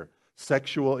clear.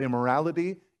 Sexual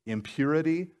immorality,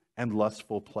 impurity, and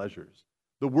lustful pleasures.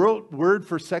 The word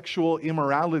for sexual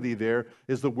immorality there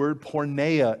is the word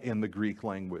porneia in the Greek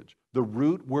language, the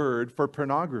root word for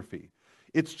pornography.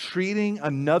 It's treating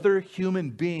another human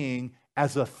being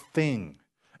as a thing,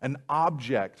 an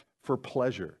object for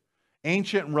pleasure.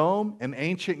 Ancient Rome and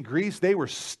ancient Greece, they were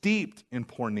steeped in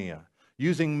porneia,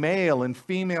 using male and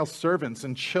female servants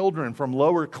and children from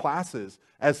lower classes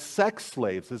as sex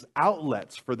slaves, as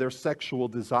outlets for their sexual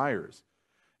desires.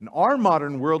 And our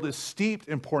modern world is steeped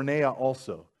in porneia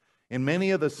also, in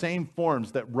many of the same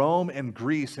forms that Rome and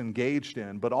Greece engaged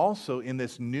in, but also in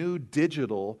this new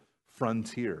digital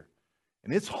frontier.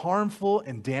 And it's harmful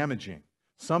and damaging,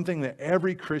 something that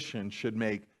every Christian should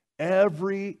make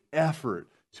every effort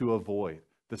to avoid.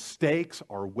 The stakes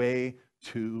are way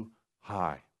too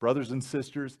high. Brothers and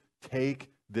sisters, take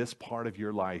this part of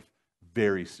your life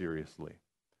very seriously.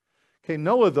 Okay,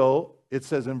 Noah, though, it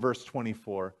says in verse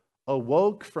 24,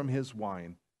 awoke from his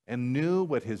wine and knew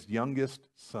what his youngest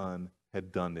son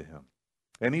had done to him.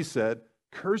 And he said,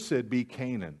 cursed be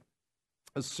Canaan,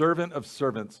 a servant of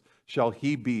servants shall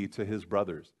he be to his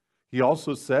brothers. He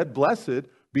also said, blessed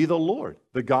be the Lord,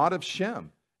 the God of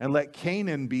Shem, and let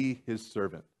Canaan be his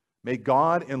servant. May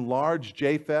God enlarge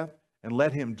Japheth, and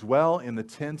let him dwell in the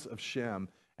tents of Shem,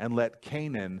 and let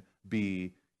Canaan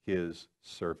be his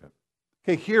servant.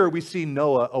 Okay, here we see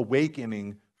Noah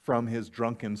awakening from his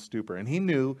drunken stupor, and he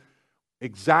knew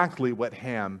exactly what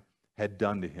Ham had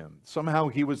done to him. Somehow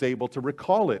he was able to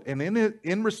recall it. And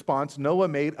in response, Noah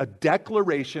made a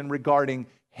declaration regarding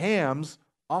Ham's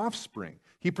offspring.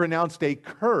 He pronounced a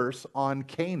curse on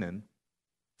Canaan,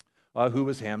 who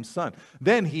was Ham's son.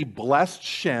 Then he blessed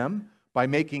Shem by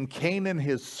making Canaan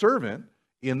his servant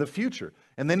in the future.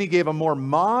 And then he gave a more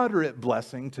moderate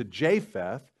blessing to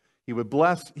Japheth.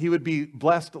 He would be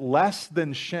blessed less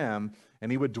than Shem,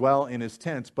 and he would dwell in his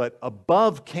tents, but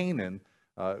above Canaan,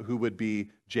 who would be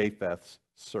Japheth's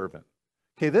servant.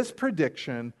 Okay, this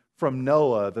prediction from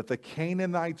Noah that the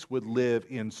Canaanites would live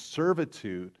in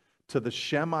servitude to the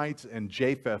Shemites and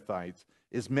Japhethites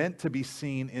is meant to be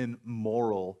seen in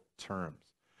moral terms.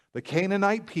 The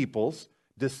Canaanite peoples,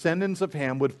 descendants of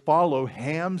Ham, would follow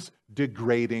Ham's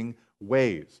degrading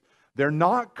ways. They're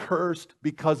not cursed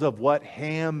because of what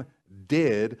Ham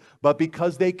did, but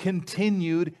because they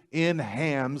continued in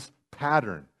Ham's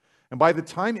pattern. And by the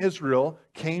time Israel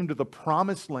came to the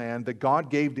promised land that God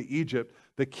gave to Egypt,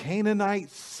 the Canaanite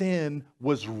sin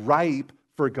was ripe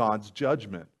for God's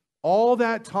judgment. All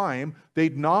that time,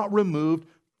 they'd not removed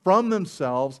from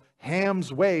themselves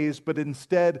Ham's ways, but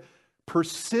instead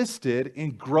persisted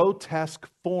in grotesque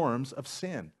forms of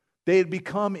sin. They had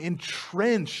become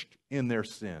entrenched in their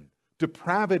sin.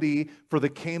 Depravity for the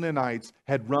Canaanites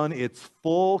had run its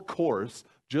full course,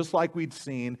 just like we'd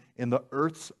seen in the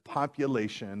earth's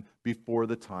population before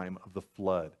the time of the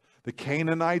flood. The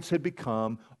Canaanites had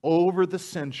become, over the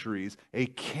centuries, a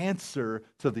cancer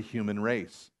to the human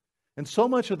race. And so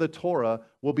much of the Torah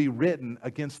will be written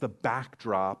against the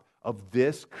backdrop of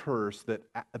this curse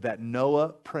that Noah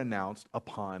pronounced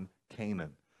upon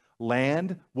Canaan.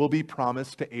 Land will be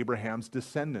promised to Abraham's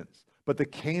descendants, but the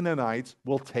Canaanites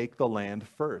will take the land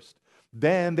first.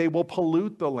 Then they will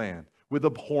pollute the land with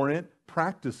abhorrent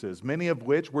practices, many of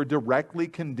which were directly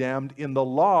condemned in the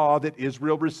law that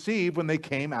Israel received when they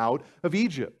came out of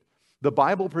Egypt. The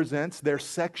Bible presents their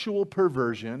sexual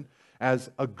perversion as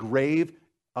grave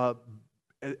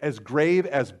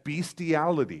as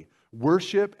bestiality,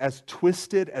 worship as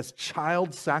twisted as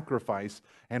child sacrifice,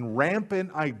 and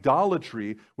rampant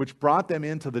idolatry, which brought them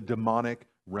into the demonic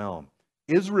realm.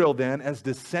 Israel then, as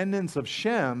descendants of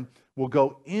Shem, will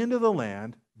go into the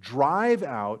land, drive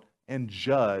out, and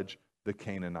judge the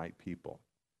Canaanite people.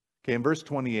 Okay, in verse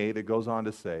 28, it goes on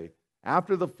to say,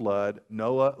 after the flood,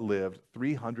 Noah lived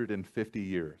 350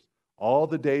 years. All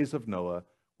the days of Noah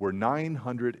were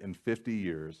 950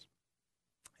 years,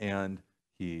 and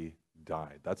he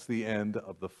died. That's the end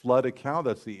of the flood account.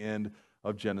 That's the end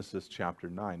of Genesis chapter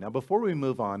 9. Now, before we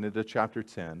move on into chapter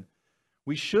 10,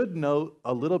 we should note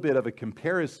a little bit of a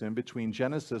comparison between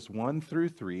Genesis 1 through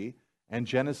 3 and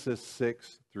Genesis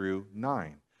 6 through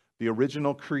 9. The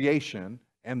original creation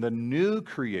and the new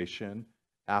creation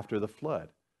after the flood.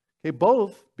 Okay,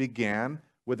 both began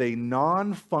with a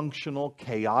non-functional,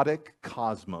 chaotic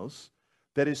cosmos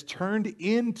that is turned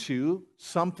into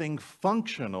something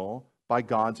functional by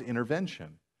God's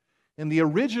intervention. In the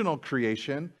original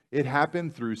creation, it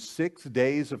happened through 6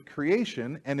 days of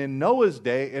creation, and in Noah's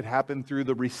day, it happened through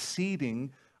the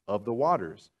receding of the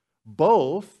waters.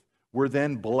 Both were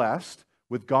then blessed,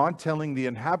 with God telling the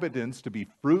inhabitants to be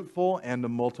fruitful and to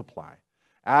multiply.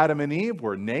 Adam and Eve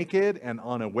were naked and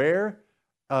unaware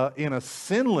in a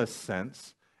sinless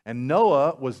sense, and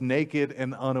Noah was naked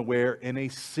and unaware in a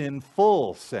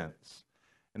sinful sense.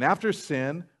 And after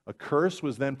sin, a curse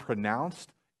was then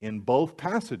pronounced in both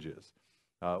passages.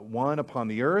 One upon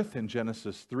the earth in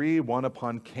Genesis 3, one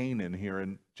upon Canaan here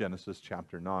in Genesis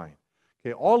chapter 9.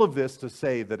 Okay, all of this to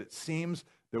say that it seems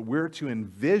that we're to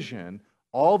envision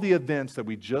all the events that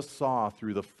we just saw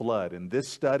through the flood in this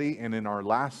study and in our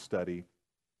last study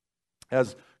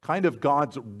as kind of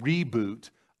God's reboot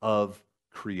of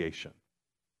creation.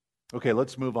 Okay,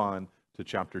 let's move on to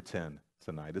chapter 10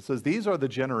 tonight. It says, these are the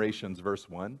generations, verse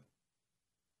 1,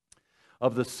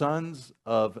 of the sons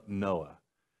of Noah,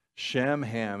 Shem,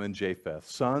 Ham, and Japheth.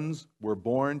 Sons were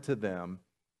born to them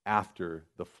after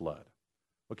the flood.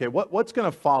 Okay, what's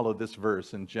going to follow this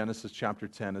verse in Genesis chapter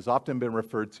 10 has often been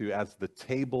referred to as the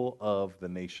table of the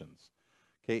nations.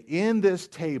 Okay, in this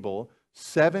table,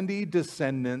 70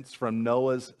 descendants from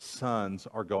Noah's sons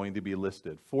are going to be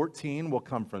listed. 14 will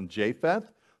come from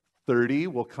Japheth, 30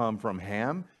 will come from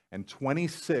Ham, and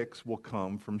 26 will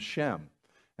come from Shem.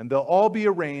 And they'll all be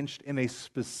arranged in a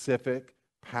specific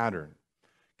pattern.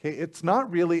 Okay, it's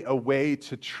not really a way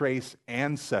to trace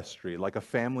ancestry like a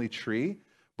family tree,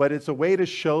 but it's a way to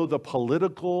show the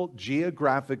political,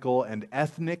 geographical, and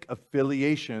ethnic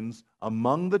affiliations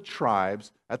among the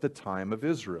tribes at the time of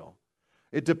Israel.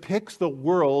 It depicts the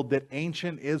world that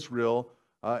ancient Israel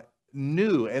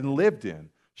knew and lived in,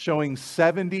 showing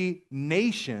 70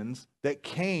 nations that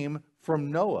came from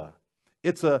Noah.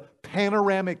 It's a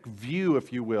panoramic view,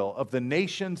 if you will, of the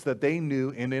nations that they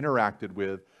knew and interacted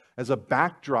with as a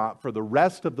backdrop for the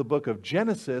rest of the book of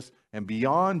Genesis and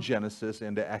beyond Genesis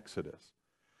into Exodus.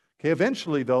 Okay,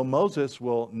 eventually, though, Moses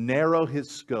will narrow his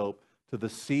scope to the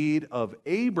seed of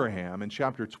Abraham in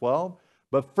chapter 12,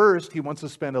 But first, he wants to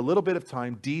spend a little bit of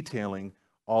time detailing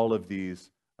all of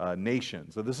these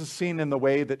nations. So this is seen in the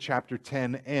way that chapter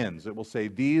 10 ends. It will say,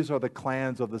 "These are the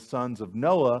clans of the sons of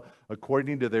Noah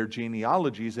according to their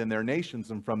genealogies and their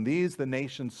nations, and from these the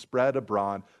nations spread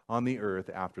abroad on the earth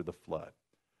after the flood."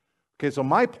 Okay, so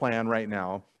my plan right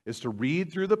now is to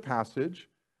read through the passage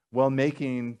while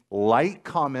making light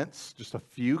comments, just a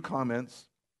few comments,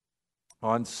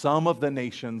 on some of the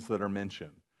nations that are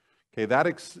mentioned. Okay,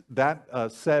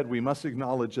 that said, we must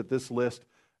acknowledge that this list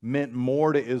meant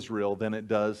more to Israel than it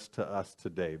does to us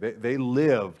today. They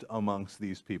lived amongst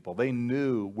these people. They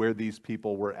knew where these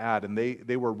people were at, and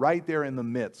they were right there in the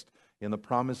midst, in the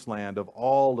promised land, of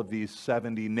all of these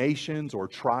 70 nations or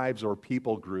tribes or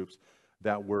people groups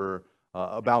that were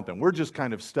about them. We're just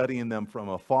kind of studying them from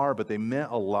afar, but they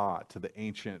meant a lot to the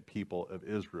ancient people of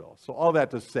Israel. So all that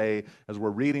to say, as we're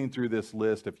reading through this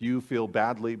list, if you feel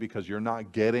badly because you're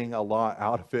not getting a lot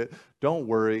out of it, don't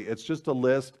worry. It's just a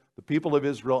list. The people of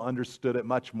Israel understood it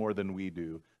much more than we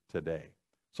do today.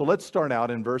 So let's start out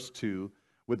in verse 2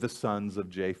 with the sons of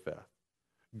Japheth.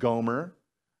 Gomer,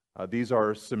 these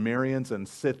are Cimmerians and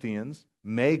Scythians.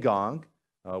 Magog,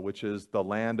 which is the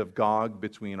land of Gog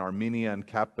between Armenia and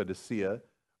Cappadocia.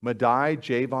 Madai,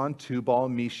 Javan, Tubal,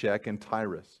 Meshech, and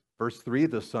Tyrus. Verse 3,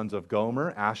 the sons of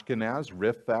Gomer, Ashkenaz,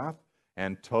 Riphath,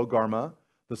 and Togarmah.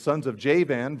 The sons of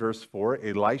Javan, verse 4,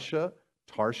 Elisha,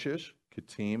 Tarshish,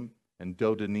 Kittim, and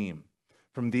Dodanim.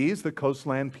 From these, the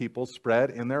coastland people spread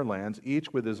in their lands,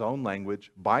 each with his own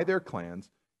language, by their clans,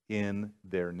 in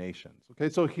their nations. Okay,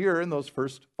 so here in those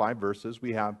first 5 verses,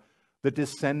 we have the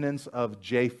descendants of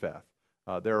Japheth.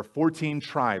 There are 14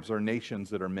 tribes or nations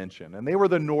that are mentioned, and they were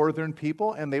the northern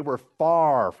people, and they were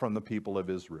far from the people of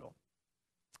Israel.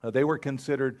 They were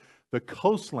considered the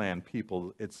coastland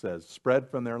people, it says, spread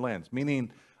from their lands,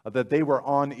 meaning that they were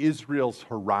on Israel's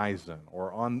horizon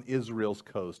or on Israel's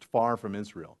coast, far from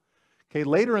Israel. Okay,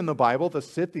 later in the Bible, the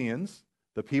Scythians,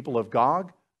 the people of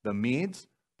Gog, the Medes,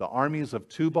 the armies of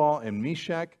Tubal and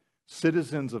Meshech,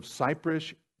 citizens of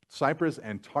Cyprus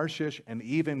and Tarshish, and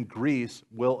even Greece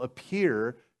will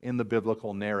appear in the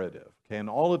biblical narrative. Okay, and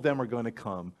all of them are going to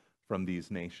come from these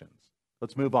nations.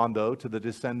 Let's move on, though, to the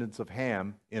descendants of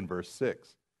Ham in verse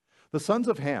 6. The sons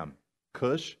of Ham,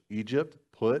 Cush, Egypt,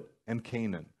 Put, and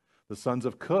Canaan. The sons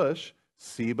of Cush,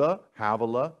 Seba,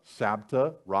 Havilah,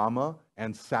 Sabta, Ramah,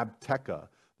 and Sabteca.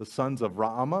 The sons of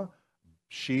Ramah,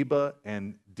 Sheba,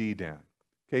 and Dedan.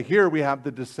 Okay, here we have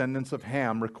the descendants of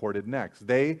Ham recorded next.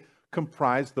 They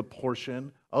comprise the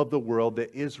portion of the world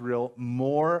that Israel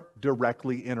more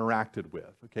directly interacted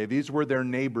with. Okay, these were their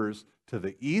neighbors to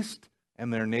the east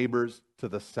and their neighbors to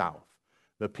the south.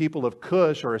 The people of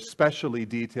Cush are especially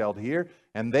detailed here,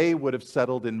 and they would have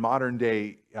settled in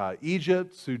modern-day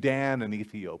Egypt, Sudan, and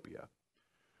Ethiopia.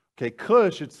 Okay,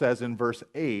 Cush, it says in verse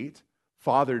 8,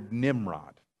 fathered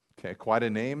Nimrod. Okay, quite a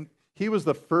name. He was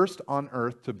the first on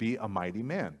earth to be a mighty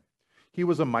man. He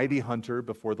was a mighty hunter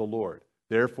before the Lord.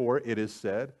 Therefore, it is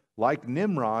said, like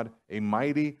Nimrod, a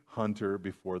mighty hunter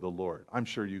before the Lord. I'm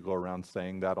sure you go around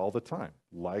saying that all the time.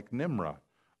 Like Nimrod,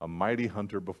 a mighty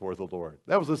hunter before the Lord.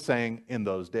 That was a saying in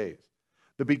those days.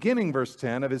 The beginning, verse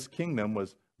 10, of his kingdom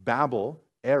was Babel,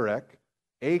 Erech,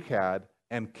 Akkad,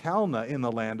 and Calneh in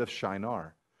the land of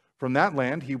Shinar. From that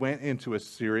land he went into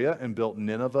Assyria and built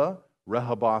Nineveh,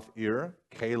 Rehoboth-ir,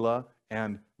 Calah,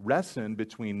 and Resen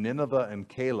between Nineveh and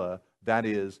Calah, that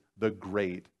is, the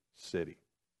great city.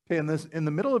 Okay, in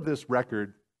the middle of this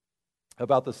record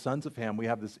about the sons of Ham, we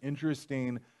have this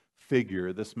interesting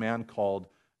figure, this man called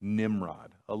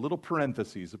Nimrod. A little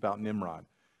parenthesis about Nimrod.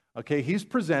 Okay, he's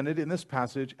presented in this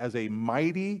passage as a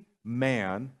mighty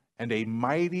man and a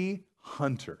mighty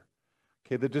hunter.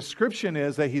 Okay, the description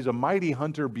is that he's a mighty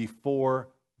hunter before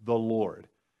the Lord.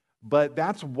 But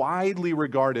that's widely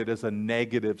regarded as a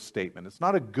negative statement. It's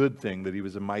not a good thing that he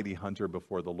was a mighty hunter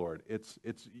before the Lord. It's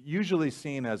usually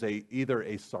seen as either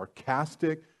a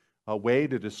sarcastic way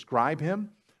to describe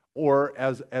him, or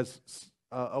as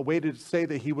a way to say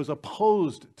that he was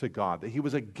opposed to God, that he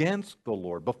was against the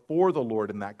Lord, before the Lord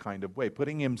in that kind of way,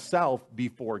 putting himself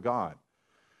before God.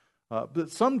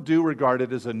 But some do regard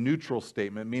it as a neutral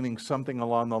statement, meaning something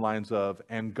along the lines of,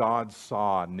 and God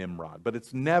saw Nimrod. But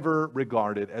it's never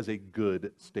regarded as a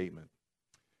good statement.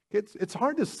 It's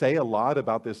hard to say a lot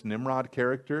about this Nimrod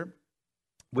character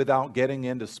without getting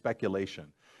into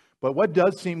speculation. But what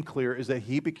does seem clear is that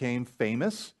he became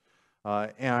famous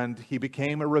and he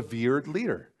became a revered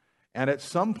leader. And at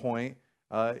some point,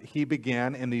 he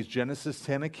began in these Genesis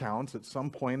 10 accounts, at some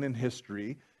point in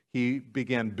history, he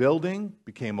began building,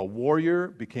 became a warrior,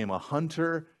 became a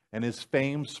hunter, and his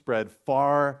fame spread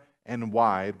far and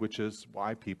wide, which is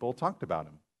why people talked about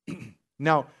him.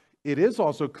 Now, it is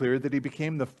also clear that he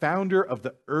became the founder of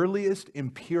the earliest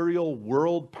imperial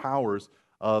world powers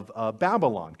of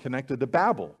Babylon, connected to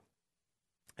Babel,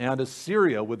 and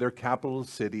Assyria with their capital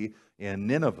city in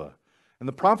Nineveh. And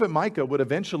the prophet Micah would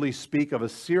eventually speak of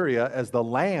Assyria as the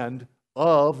land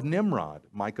of Nimrod,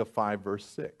 Micah 5, verse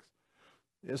 6.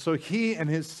 So he and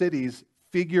his cities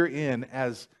figure in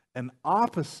as an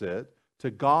opposite to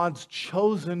God's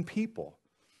chosen people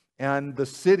and the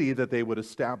city that they would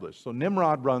establish. So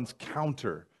Nimrod runs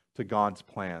counter to God's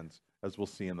plans, as we'll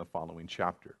see in the following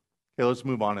chapter. Okay, let's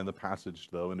move on in the passage,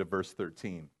 though, into verse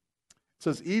 13. It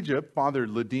says, Egypt fathered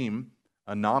Ludim,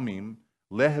 Anamim,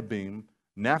 Lehabim,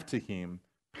 Naphtahim,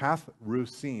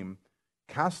 Pathrusim,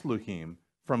 Casluhim,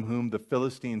 from whom the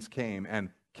Philistines came, and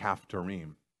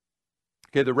Caphtorim.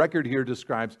 Okay, the record here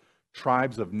describes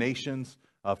tribes of nations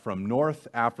from North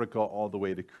Africa all the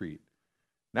way to Crete.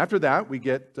 And after that, we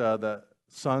get the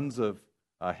sons of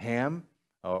Ham,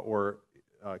 or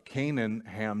Canaan,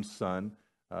 Ham's son.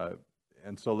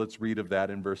 And so let's read of that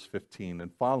in verse 15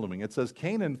 and following. It says,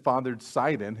 Canaan fathered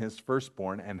Sidon, his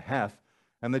firstborn, and Heth,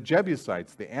 and the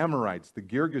Jebusites, the Amorites, the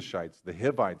Girgashites, the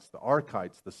Hivites, the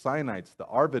Archites, the Sinites, the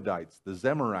Arvadites, the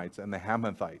Zemarites, and the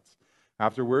Hamathites.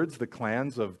 Afterwards, the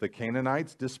clans of the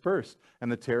Canaanites dispersed,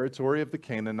 and the territory of the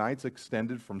Canaanites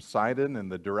extended from Sidon in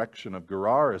the direction of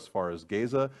Gerar as far as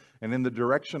Gaza, and in the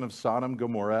direction of Sodom,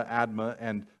 Gomorrah, Admah,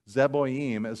 and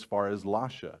Zeboim as far as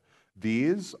Lasha.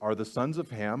 These are the sons of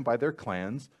Ham by their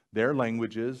clans, their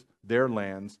languages, their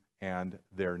lands, and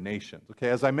their nations. Okay,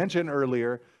 as I mentioned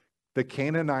earlier, the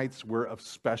Canaanites were of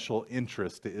special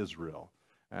interest to Israel.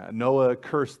 Noah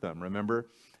cursed them, remember?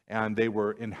 And they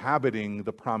were inhabiting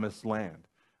the promised land.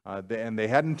 And they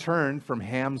hadn't turned from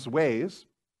Ham's ways,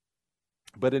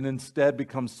 but it instead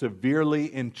becomes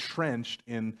severely entrenched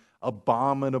in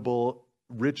abominable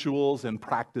rituals and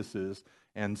practices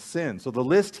and sin. So the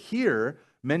list here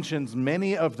mentions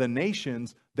many of the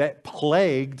nations that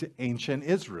plagued ancient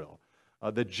Israel.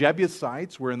 The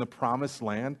Jebusites were in the promised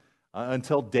land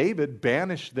until David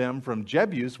banished them from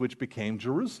Jebus, which became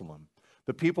Jerusalem.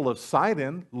 The people of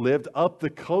Sidon lived up the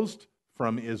coast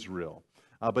from Israel.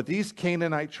 But these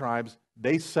Canaanite tribes,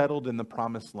 they settled in the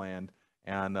promised land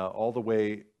and all the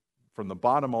way from the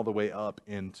bottom all the way up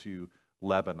into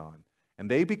Lebanon. And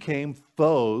they became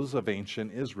foes of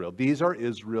ancient Israel. These are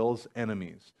Israel's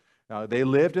enemies. They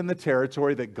lived in the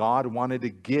territory that God wanted to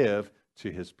give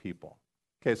to his people.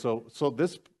 Okay, so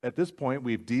at this point,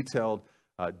 we've detailed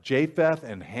Japheth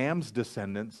and Ham's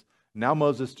descendants. Now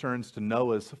Moses turns to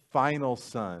Noah's final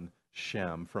son,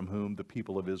 Shem, from whom the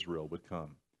people of Israel would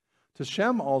come. To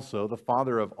Shem also, the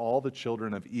father of all the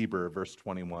children of Eber, verse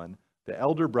 21, the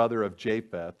elder brother of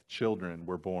Japheth, children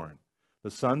were born.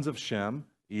 The sons of Shem,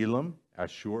 Elam,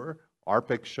 Ashur,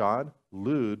 Arpachshad,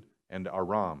 Lud, and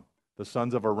Aram. The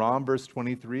sons of Aram, verse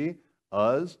 23,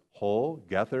 Uz, Hol,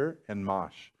 Gether, and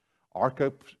Mash.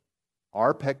 Arpachshad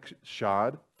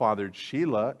fathered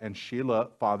Shelah, and Shelah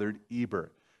fathered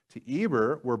Eber. To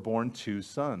Eber were born two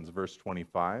sons, verse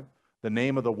 25. The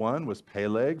name of the one was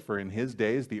Peleg, for in his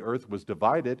days the earth was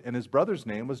divided, and his brother's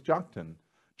name was Joktan.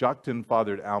 Joktan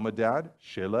fathered Almadad,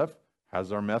 Sheleph,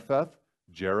 Hazarmetheth,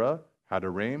 Jerah,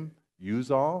 Hadarim,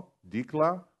 Uzal,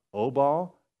 Diklah,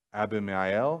 Obal,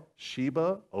 Abimael,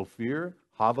 Sheba, Ophir,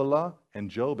 Havilah, and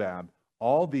Jobab.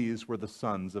 All these were the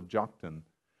sons of Joktan.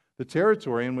 The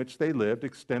territory in which they lived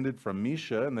extended from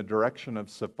Mesha in the direction of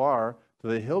Sephar to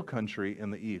the hill country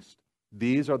in the east.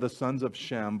 These are the sons of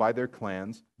Shem by their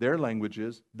clans, their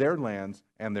languages, their lands,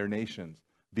 and their nations.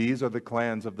 These are the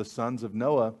clans of the sons of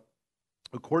Noah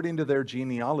according to their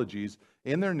genealogies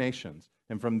in their nations.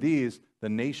 And from these, the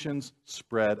nations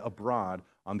spread abroad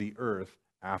on the earth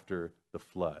after the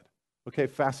flood. Okay,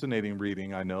 fascinating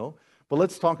reading, I know. But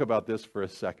let's talk about this for a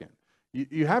second.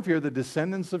 You have here the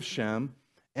descendants of Shem,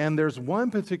 and there's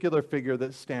one particular figure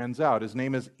that stands out. His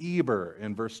name is Eber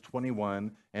in verse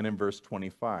 21 and in verse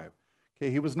 25.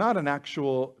 Okay, he was not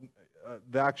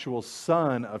the actual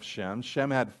son of Shem.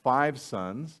 Shem had 5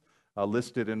 sons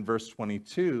listed in verse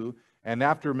 22. And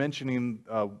after mentioning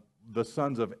the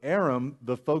sons of Aram,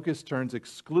 the focus turns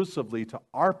exclusively to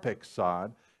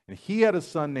Arpachshad. And he had a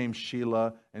son named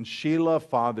Shelah, and Shelah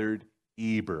fathered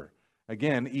Eber.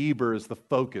 Again, Eber is the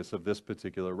focus of this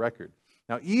particular record.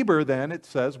 Now, Eber then, it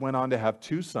says, went on to have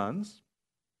 2 sons.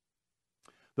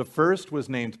 The first was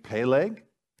named Peleg,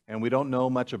 and we don't know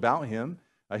much about him.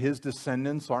 His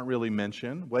descendants aren't really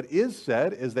mentioned. What is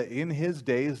said is that in his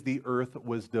days the earth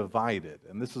was divided.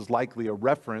 And this is likely a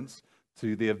reference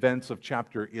to the events of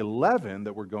chapter 11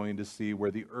 that we're going to see,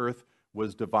 where the earth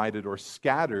was divided or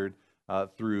scattered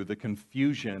through the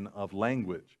confusion of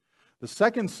language. The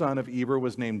second son of Eber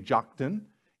was named Joktan.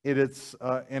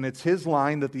 And it's his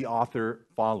line that the author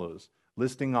follows,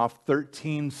 listing off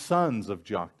 13 sons of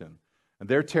Joktan. And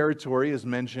their territory is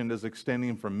mentioned as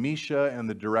extending from Mesha and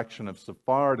the direction of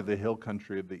Sephar to the hill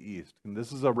country of the east. And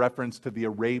this is a reference to the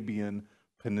Arabian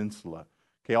Peninsula.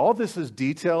 Okay, all this is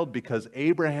detailed because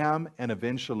Abraham and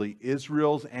eventually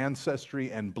Israel's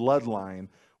ancestry and bloodline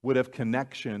would have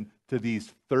connection to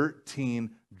these 13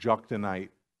 Joktanite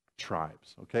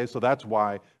tribes. Okay, so that's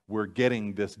why we're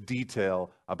getting this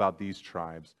detail about these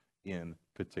tribes in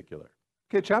particular.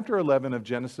 Okay, chapter 11 of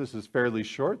Genesis is fairly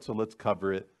short, so let's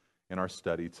cover it in our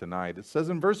study tonight. It says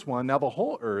in verse 1, "Now the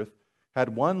whole earth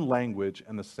had one language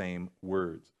and the same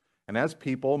words. And as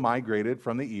people migrated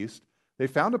from the east, they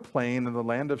found a plain in the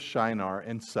land of Shinar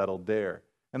and settled there.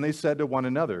 And they said to one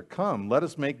another, 'Come, let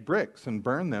us make bricks and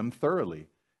burn them thoroughly.'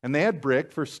 And they had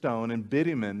brick for stone and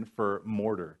bitumen for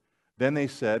mortar. Then they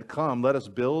said, 'Come, let us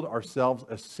build ourselves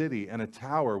a city and a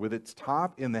tower with its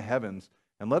top in the heavens,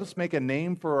 and let us make a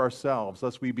name for ourselves,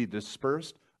 lest we be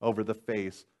dispersed over the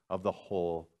face of the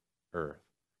whole earth.'"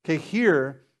 Okay,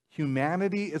 here,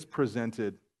 humanity is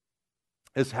presented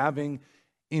as having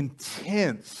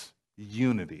intense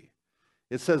unity.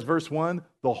 It says, verse 1,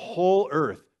 the whole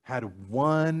earth had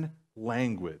one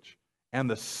language and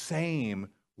the same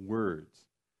words.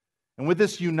 And with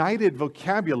this united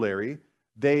vocabulary,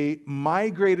 they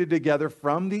migrated together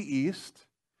from the east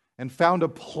and found a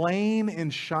plain in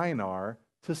Shinar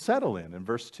to settle in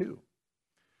verse 2.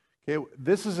 Okay,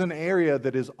 this is an area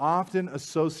that is often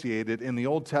associated in the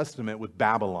Old Testament with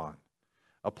Babylon,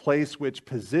 a place which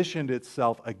positioned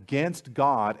itself against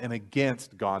God and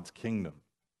against God's kingdom.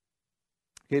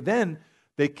 Okay, then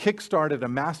they kickstarted a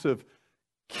massive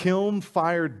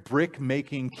kiln-fired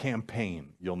brick-making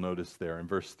campaign, you'll notice there in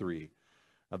verse 3.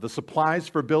 The supplies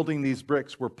for building these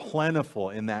bricks were plentiful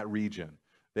in that region.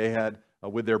 They had,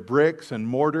 with their bricks and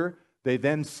mortar, they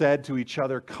then said to each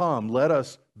other, "Come, let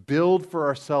us build for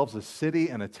ourselves a city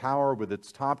and a tower with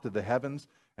its top to the heavens,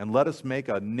 and let us make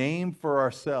a name for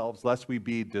ourselves, lest we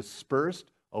be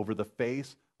dispersed over the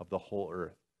face of the whole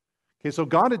earth." Okay, so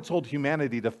God had told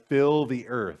humanity to fill the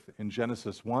earth in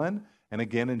Genesis 1 and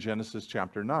again in Genesis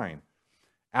chapter 9.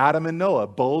 Adam and Noah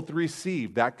both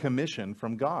received that commission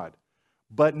from God.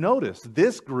 But notice,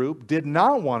 this group did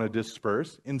not want to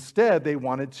disperse. Instead, they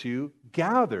wanted to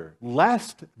gather,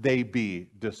 lest they be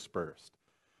dispersed.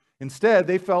 Instead,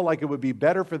 they felt like it would be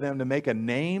better for them to make a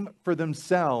name for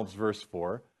themselves, verse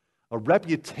 4, a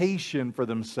reputation for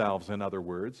themselves, in other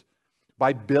words,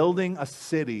 by building a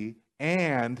city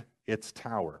and its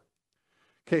tower.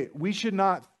 Okay, we should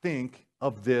not think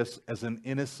of this as an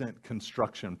innocent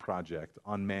construction project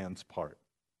on man's part.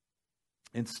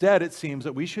 Instead, it seems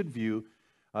that we should view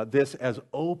this as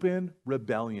open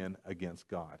rebellion against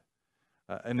God,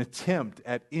 an attempt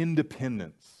at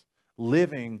independence,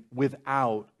 living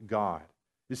without God.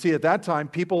 You see, at that time,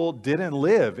 people didn't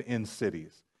live in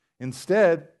cities.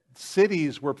 Instead,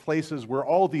 cities were places where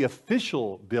all the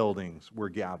official buildings were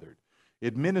gathered.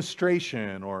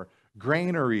 Administration or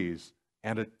granaries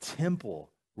and a temple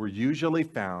were usually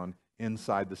found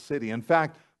inside the city. In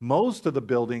fact, most of the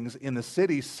buildings in the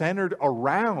city centered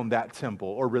around that temple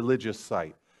or religious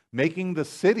site, making the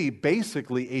city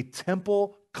basically a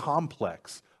temple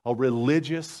complex, a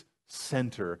religious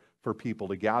center for people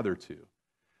to gather to.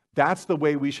 That's the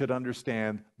way we should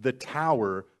understand the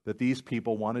tower that these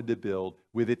people wanted to build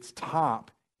with its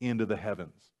top into the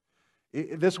heavens.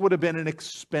 This would have been an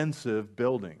expensive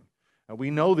building. We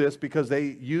know this because they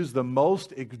used the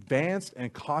most advanced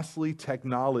and costly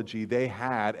technology they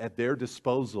had at their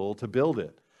disposal to build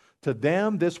it. To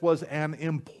them, this was an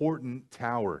important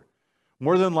tower.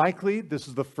 More than likely, this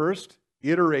is the first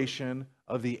iteration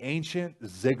of the ancient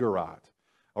ziggurat,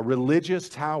 a religious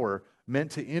tower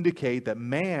meant to indicate that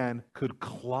man could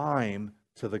climb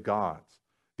to the gods.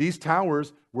 These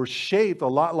towers were shaped a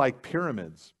lot like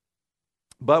pyramids,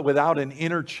 but without an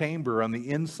inner chamber on the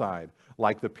inside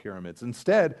like the pyramids.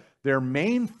 Instead, their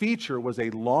main feature was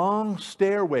a long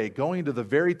stairway going to the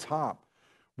very top,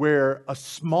 where a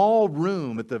small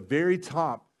room at the very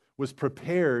top was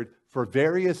prepared for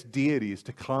various deities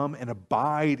to come and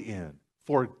abide in,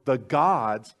 for the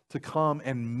gods to come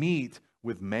and meet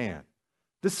with man.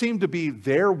 This seemed to be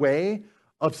their way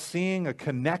of seeing a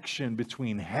connection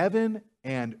between heaven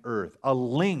and earth, a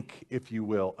link, if you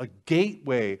will, a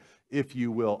gateway, if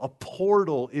you will, a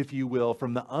portal, if you will,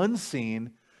 from the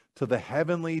unseen to the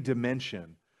heavenly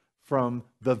dimension, from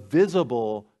the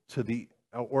visible to the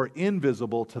or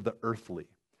invisible to the earthly.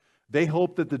 They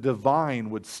hoped that the divine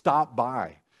would stop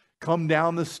by, come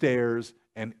down the stairs,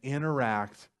 and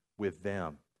interact with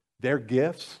them. Their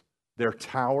gifts, their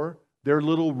tower, their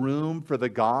little room for the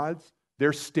gods,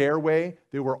 their stairway,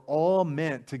 they were all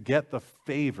meant to get the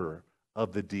favor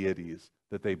of the deities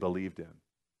that they believed in.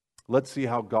 Let's see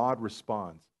how God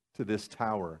responds to this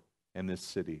tower and this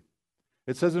city.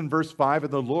 It says in verse 5,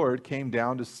 "And the Lord came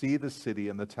down to see the city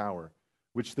and the tower,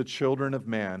 which the children of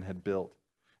man had built.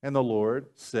 And the Lord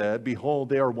said, Behold,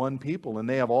 they are one people, and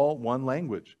they have all one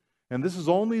language. And this is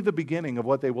only the beginning of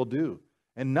what they will do.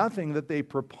 And nothing that they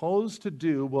propose to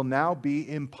do will now be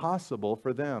impossible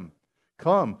for them.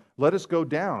 Come, let us go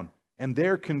down, and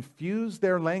there confuse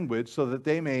their language, so that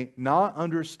they may not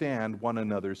understand one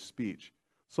another's speech."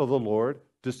 So the Lord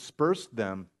dispersed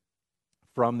them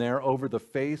from there over the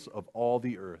face of all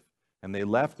the earth, and they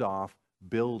left off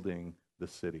building the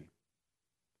city.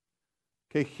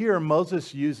 Okay, here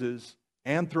Moses uses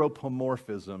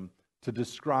anthropomorphism to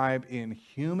describe in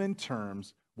human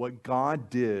terms what God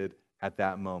did at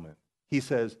that moment. He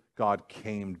says God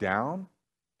came down,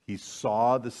 he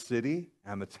saw the city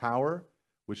and the tower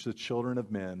which the children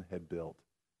of men had built,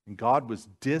 and God was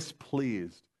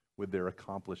displeased with their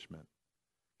accomplishment.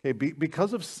 Okay,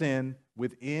 because of sin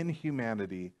within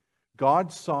humanity,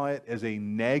 God saw it as a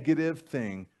negative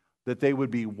thing that they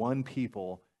would be one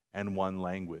people and one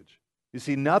language. You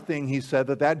see, nothing, he said,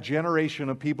 that generation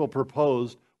of people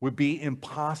proposed would be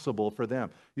impossible for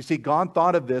them. You see, God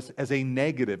thought of this as a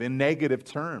negative, in negative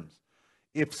terms.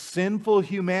 If sinful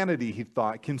humanity, he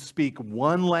thought, can speak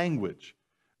one language,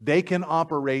 they can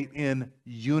operate in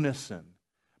unison.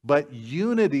 But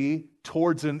unity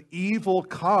towards an evil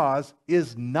cause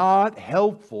is not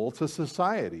helpful to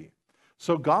society.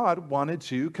 So God wanted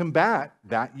to combat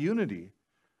that unity.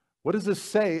 What does this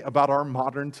say about our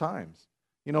modern times?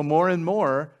 You know, more and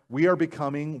more, we are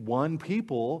becoming one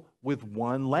people with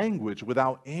one language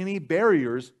without any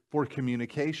barriers for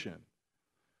communication.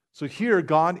 So here,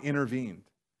 God intervened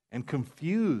and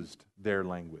confused their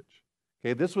language.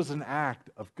 Okay, this was an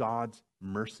act of God's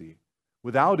mercy.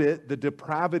 Without it, the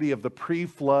depravity of the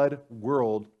pre-flood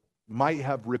world might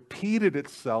have repeated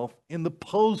itself in the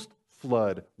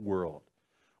post-flood world.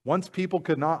 Once people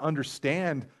could not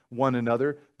understand one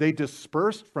another, they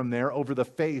dispersed from there over the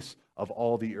face of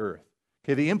all the earth.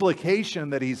 Okay, the implication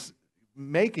that he's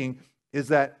making is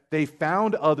that they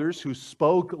found others who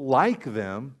spoke like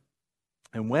them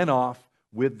and went off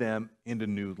with them into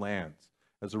new lands.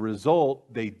 As a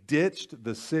result, they ditched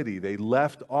the city. They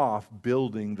left off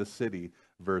building the city,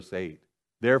 verse 8.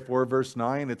 Therefore, verse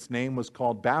 9, its name was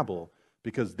called Babel,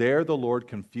 because there the Lord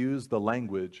confused the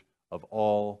language of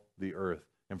all the earth.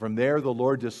 And from there the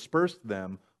Lord dispersed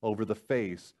them over the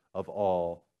face of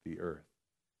all the earth.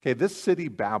 Okay, this city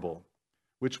Babel,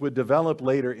 which would develop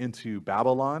later into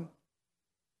Babylon,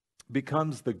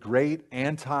 becomes the great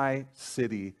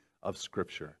anti-city of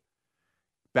Scripture.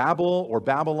 Babel or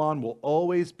Babylon will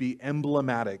always be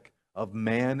emblematic of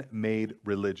man-made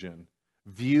religion,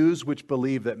 views which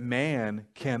believe that man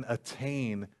can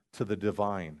attain to the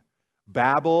divine.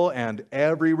 Babel and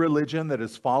every religion that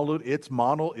has followed its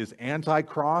model is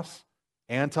anti-cross,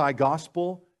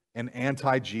 anti-gospel, and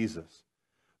anti-Jesus.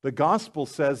 The gospel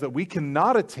says that we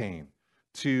cannot attain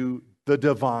to the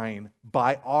divine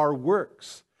by our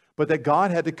works, but that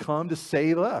God had to come to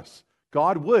save us.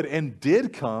 God would and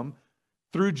did come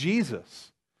through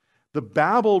Jesus. The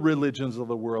Babel religions of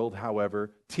the world,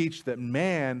 however, teach that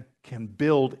man can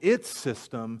build its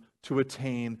system to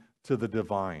attain to the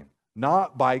divine,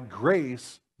 not by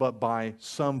grace, but by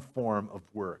some form of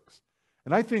works.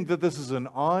 And I think that this is an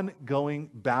ongoing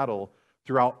battle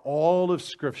throughout all of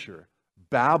Scripture.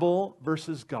 Babel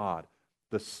versus God,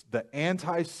 the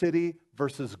anti-city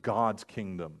versus God's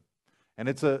kingdom. And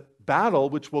it's a battle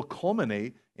which will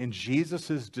culminate in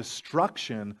Jesus'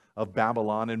 destruction of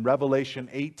Babylon in Revelation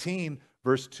 18,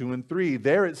 verse 2 and 3.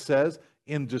 There it says,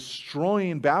 in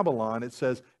destroying Babylon, it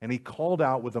says, and he called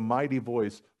out with a mighty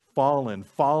voice, Fallen,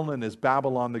 fallen is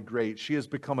Babylon the Great. She has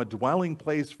become a dwelling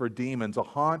place for demons, a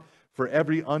haunt for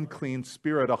every unclean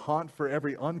spirit, a haunt for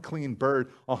every unclean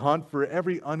bird, a haunt for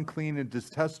every unclean and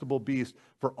detestable beast.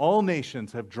 For all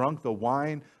nations have drunk the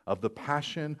wine of the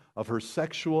passion of her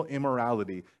sexual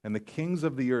immorality, and the kings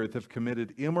of the earth have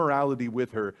committed immorality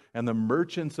with her, and the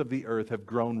merchants of the earth have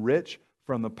grown rich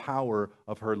from the power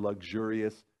of her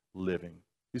luxurious living.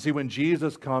 You see, when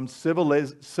Jesus comes,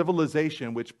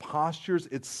 civilization which postures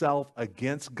itself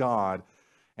against God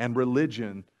and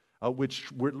religions which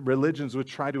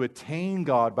try to attain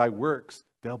God by works,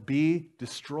 they'll be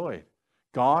destroyed.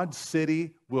 God's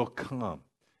city will come,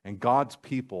 and God's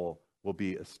people will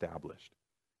be established.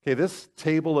 Okay, this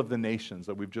table of the nations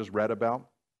that we've just read about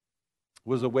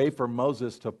was a way for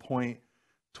Moses to point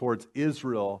towards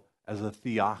Israel as a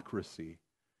theocracy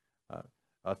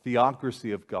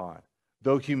of God.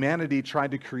 Though humanity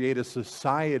tried to create a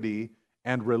society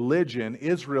and religion,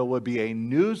 Israel would be a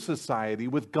new society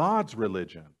with God's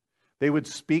religion. They would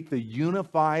speak the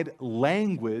unified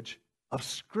language of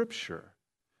Scripture.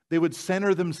 They would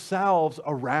center themselves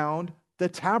around the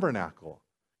tabernacle.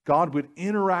 God would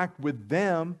interact with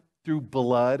them through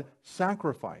blood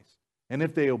sacrifice. And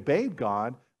if they obeyed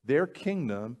God, their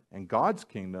kingdom and God's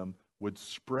kingdom would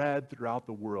spread throughout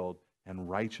the world and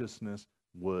righteousness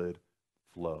would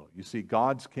flow. You see,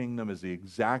 God's kingdom is the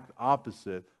exact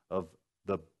opposite of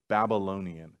the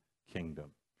Babylonian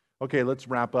kingdom. Okay, let's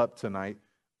wrap up tonight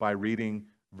by reading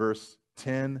verse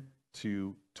 10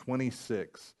 to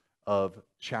 26 of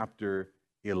chapter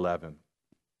 11.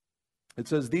 It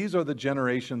says, "These are the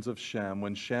generations of Shem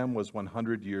when Shem was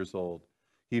 100 years old.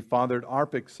 He fathered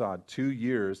Arphaxad 2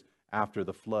 years after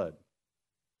the flood.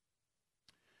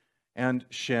 And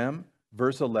Shem,"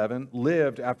 verse 11,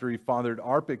 "lived after he fathered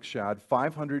Arphaxad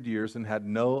 500 years and had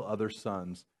no other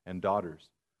sons and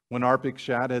daughters. When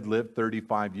Arphaxad had lived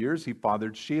 35 years, he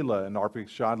fathered Shelah. And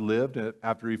Arphaxad lived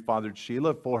after he fathered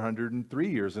Shelah 403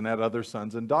 years and had other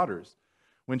sons and daughters.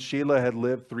 When Shelah had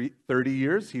lived 30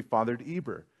 years, he fathered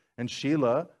Eber. And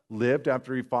Shelah lived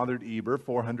after he fathered Eber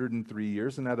 403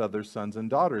 years and had other sons and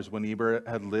daughters. When Eber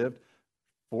had lived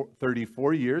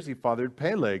 34 years, he fathered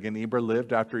Peleg. And Eber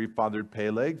lived after he fathered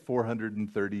Peleg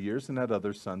 430 years and had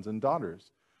other sons and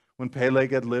daughters. When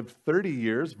Peleg had lived 30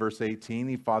 years," verse 18,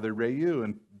 "he fathered Reu.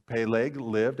 And Peleg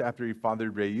lived after he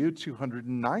fathered Reu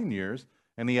 209 years,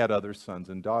 and he had other sons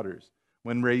and daughters.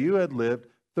 When Reu had lived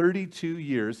 32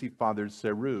 years, he fathered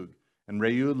Serug. And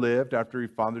Reu lived after he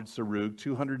fathered Serug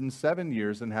 207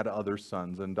 years and had other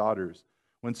sons and daughters.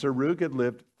 When Serug had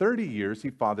lived 30 years, he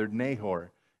fathered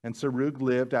Nahor. And Serug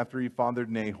lived after he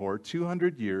fathered Nahor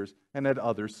 200 years and had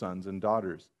other sons and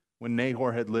daughters. When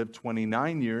Nahor had lived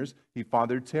 29 years, he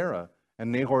fathered Terah.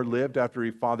 And Nahor lived after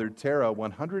he fathered Terah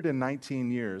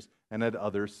 119 years and had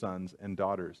other sons and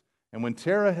daughters. And when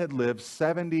Terah had lived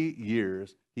 70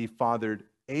 years, he fathered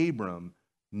Abram,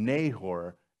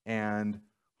 Nahor, and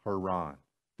Haran."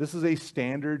 This is a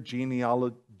standard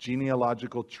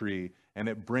genealogical tree, and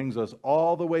it brings us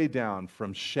all the way down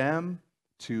from Shem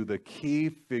to the key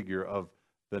figure of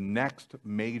the next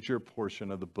major portion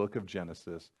of the book of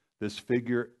Genesis, this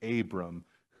figure Abram,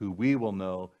 who we will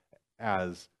know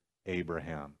as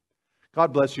Abraham.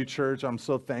 God bless you, church. I'm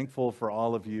so thankful for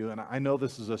all of you, and I know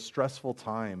this is a stressful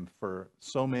time for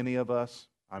so many of us.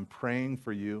 I'm praying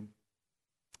for you,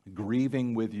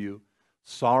 grieving with you,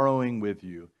 sorrowing with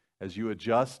you as you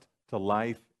adjust to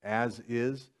life as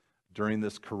is during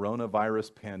this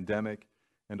coronavirus pandemic,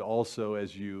 and also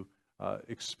as you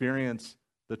experience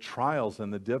the trials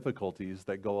and the difficulties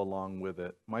that go along with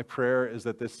it. My prayer is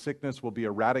that this sickness will be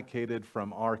eradicated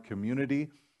from our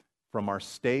community, from our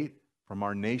state, from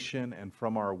our nation, and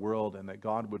from our world, and that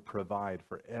God would provide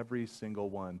for every single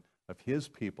one of His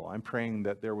people. I'm praying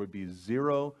that there would be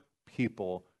 0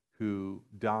 people who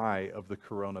die of the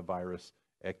coronavirus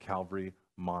at Calvary,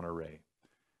 Monterey.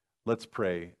 Let's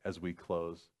pray as we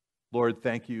close. Lord,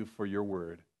 thank you for your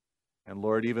word. And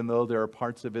Lord, even though there are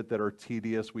parts of it that are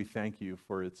tedious, we thank you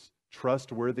for its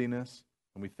trustworthiness,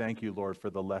 and we thank you, Lord,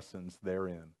 for the lessons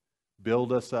therein.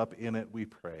 Build us up in it, we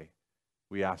pray.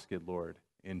 We ask it, Lord,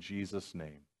 in Jesus'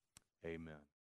 name. Amen.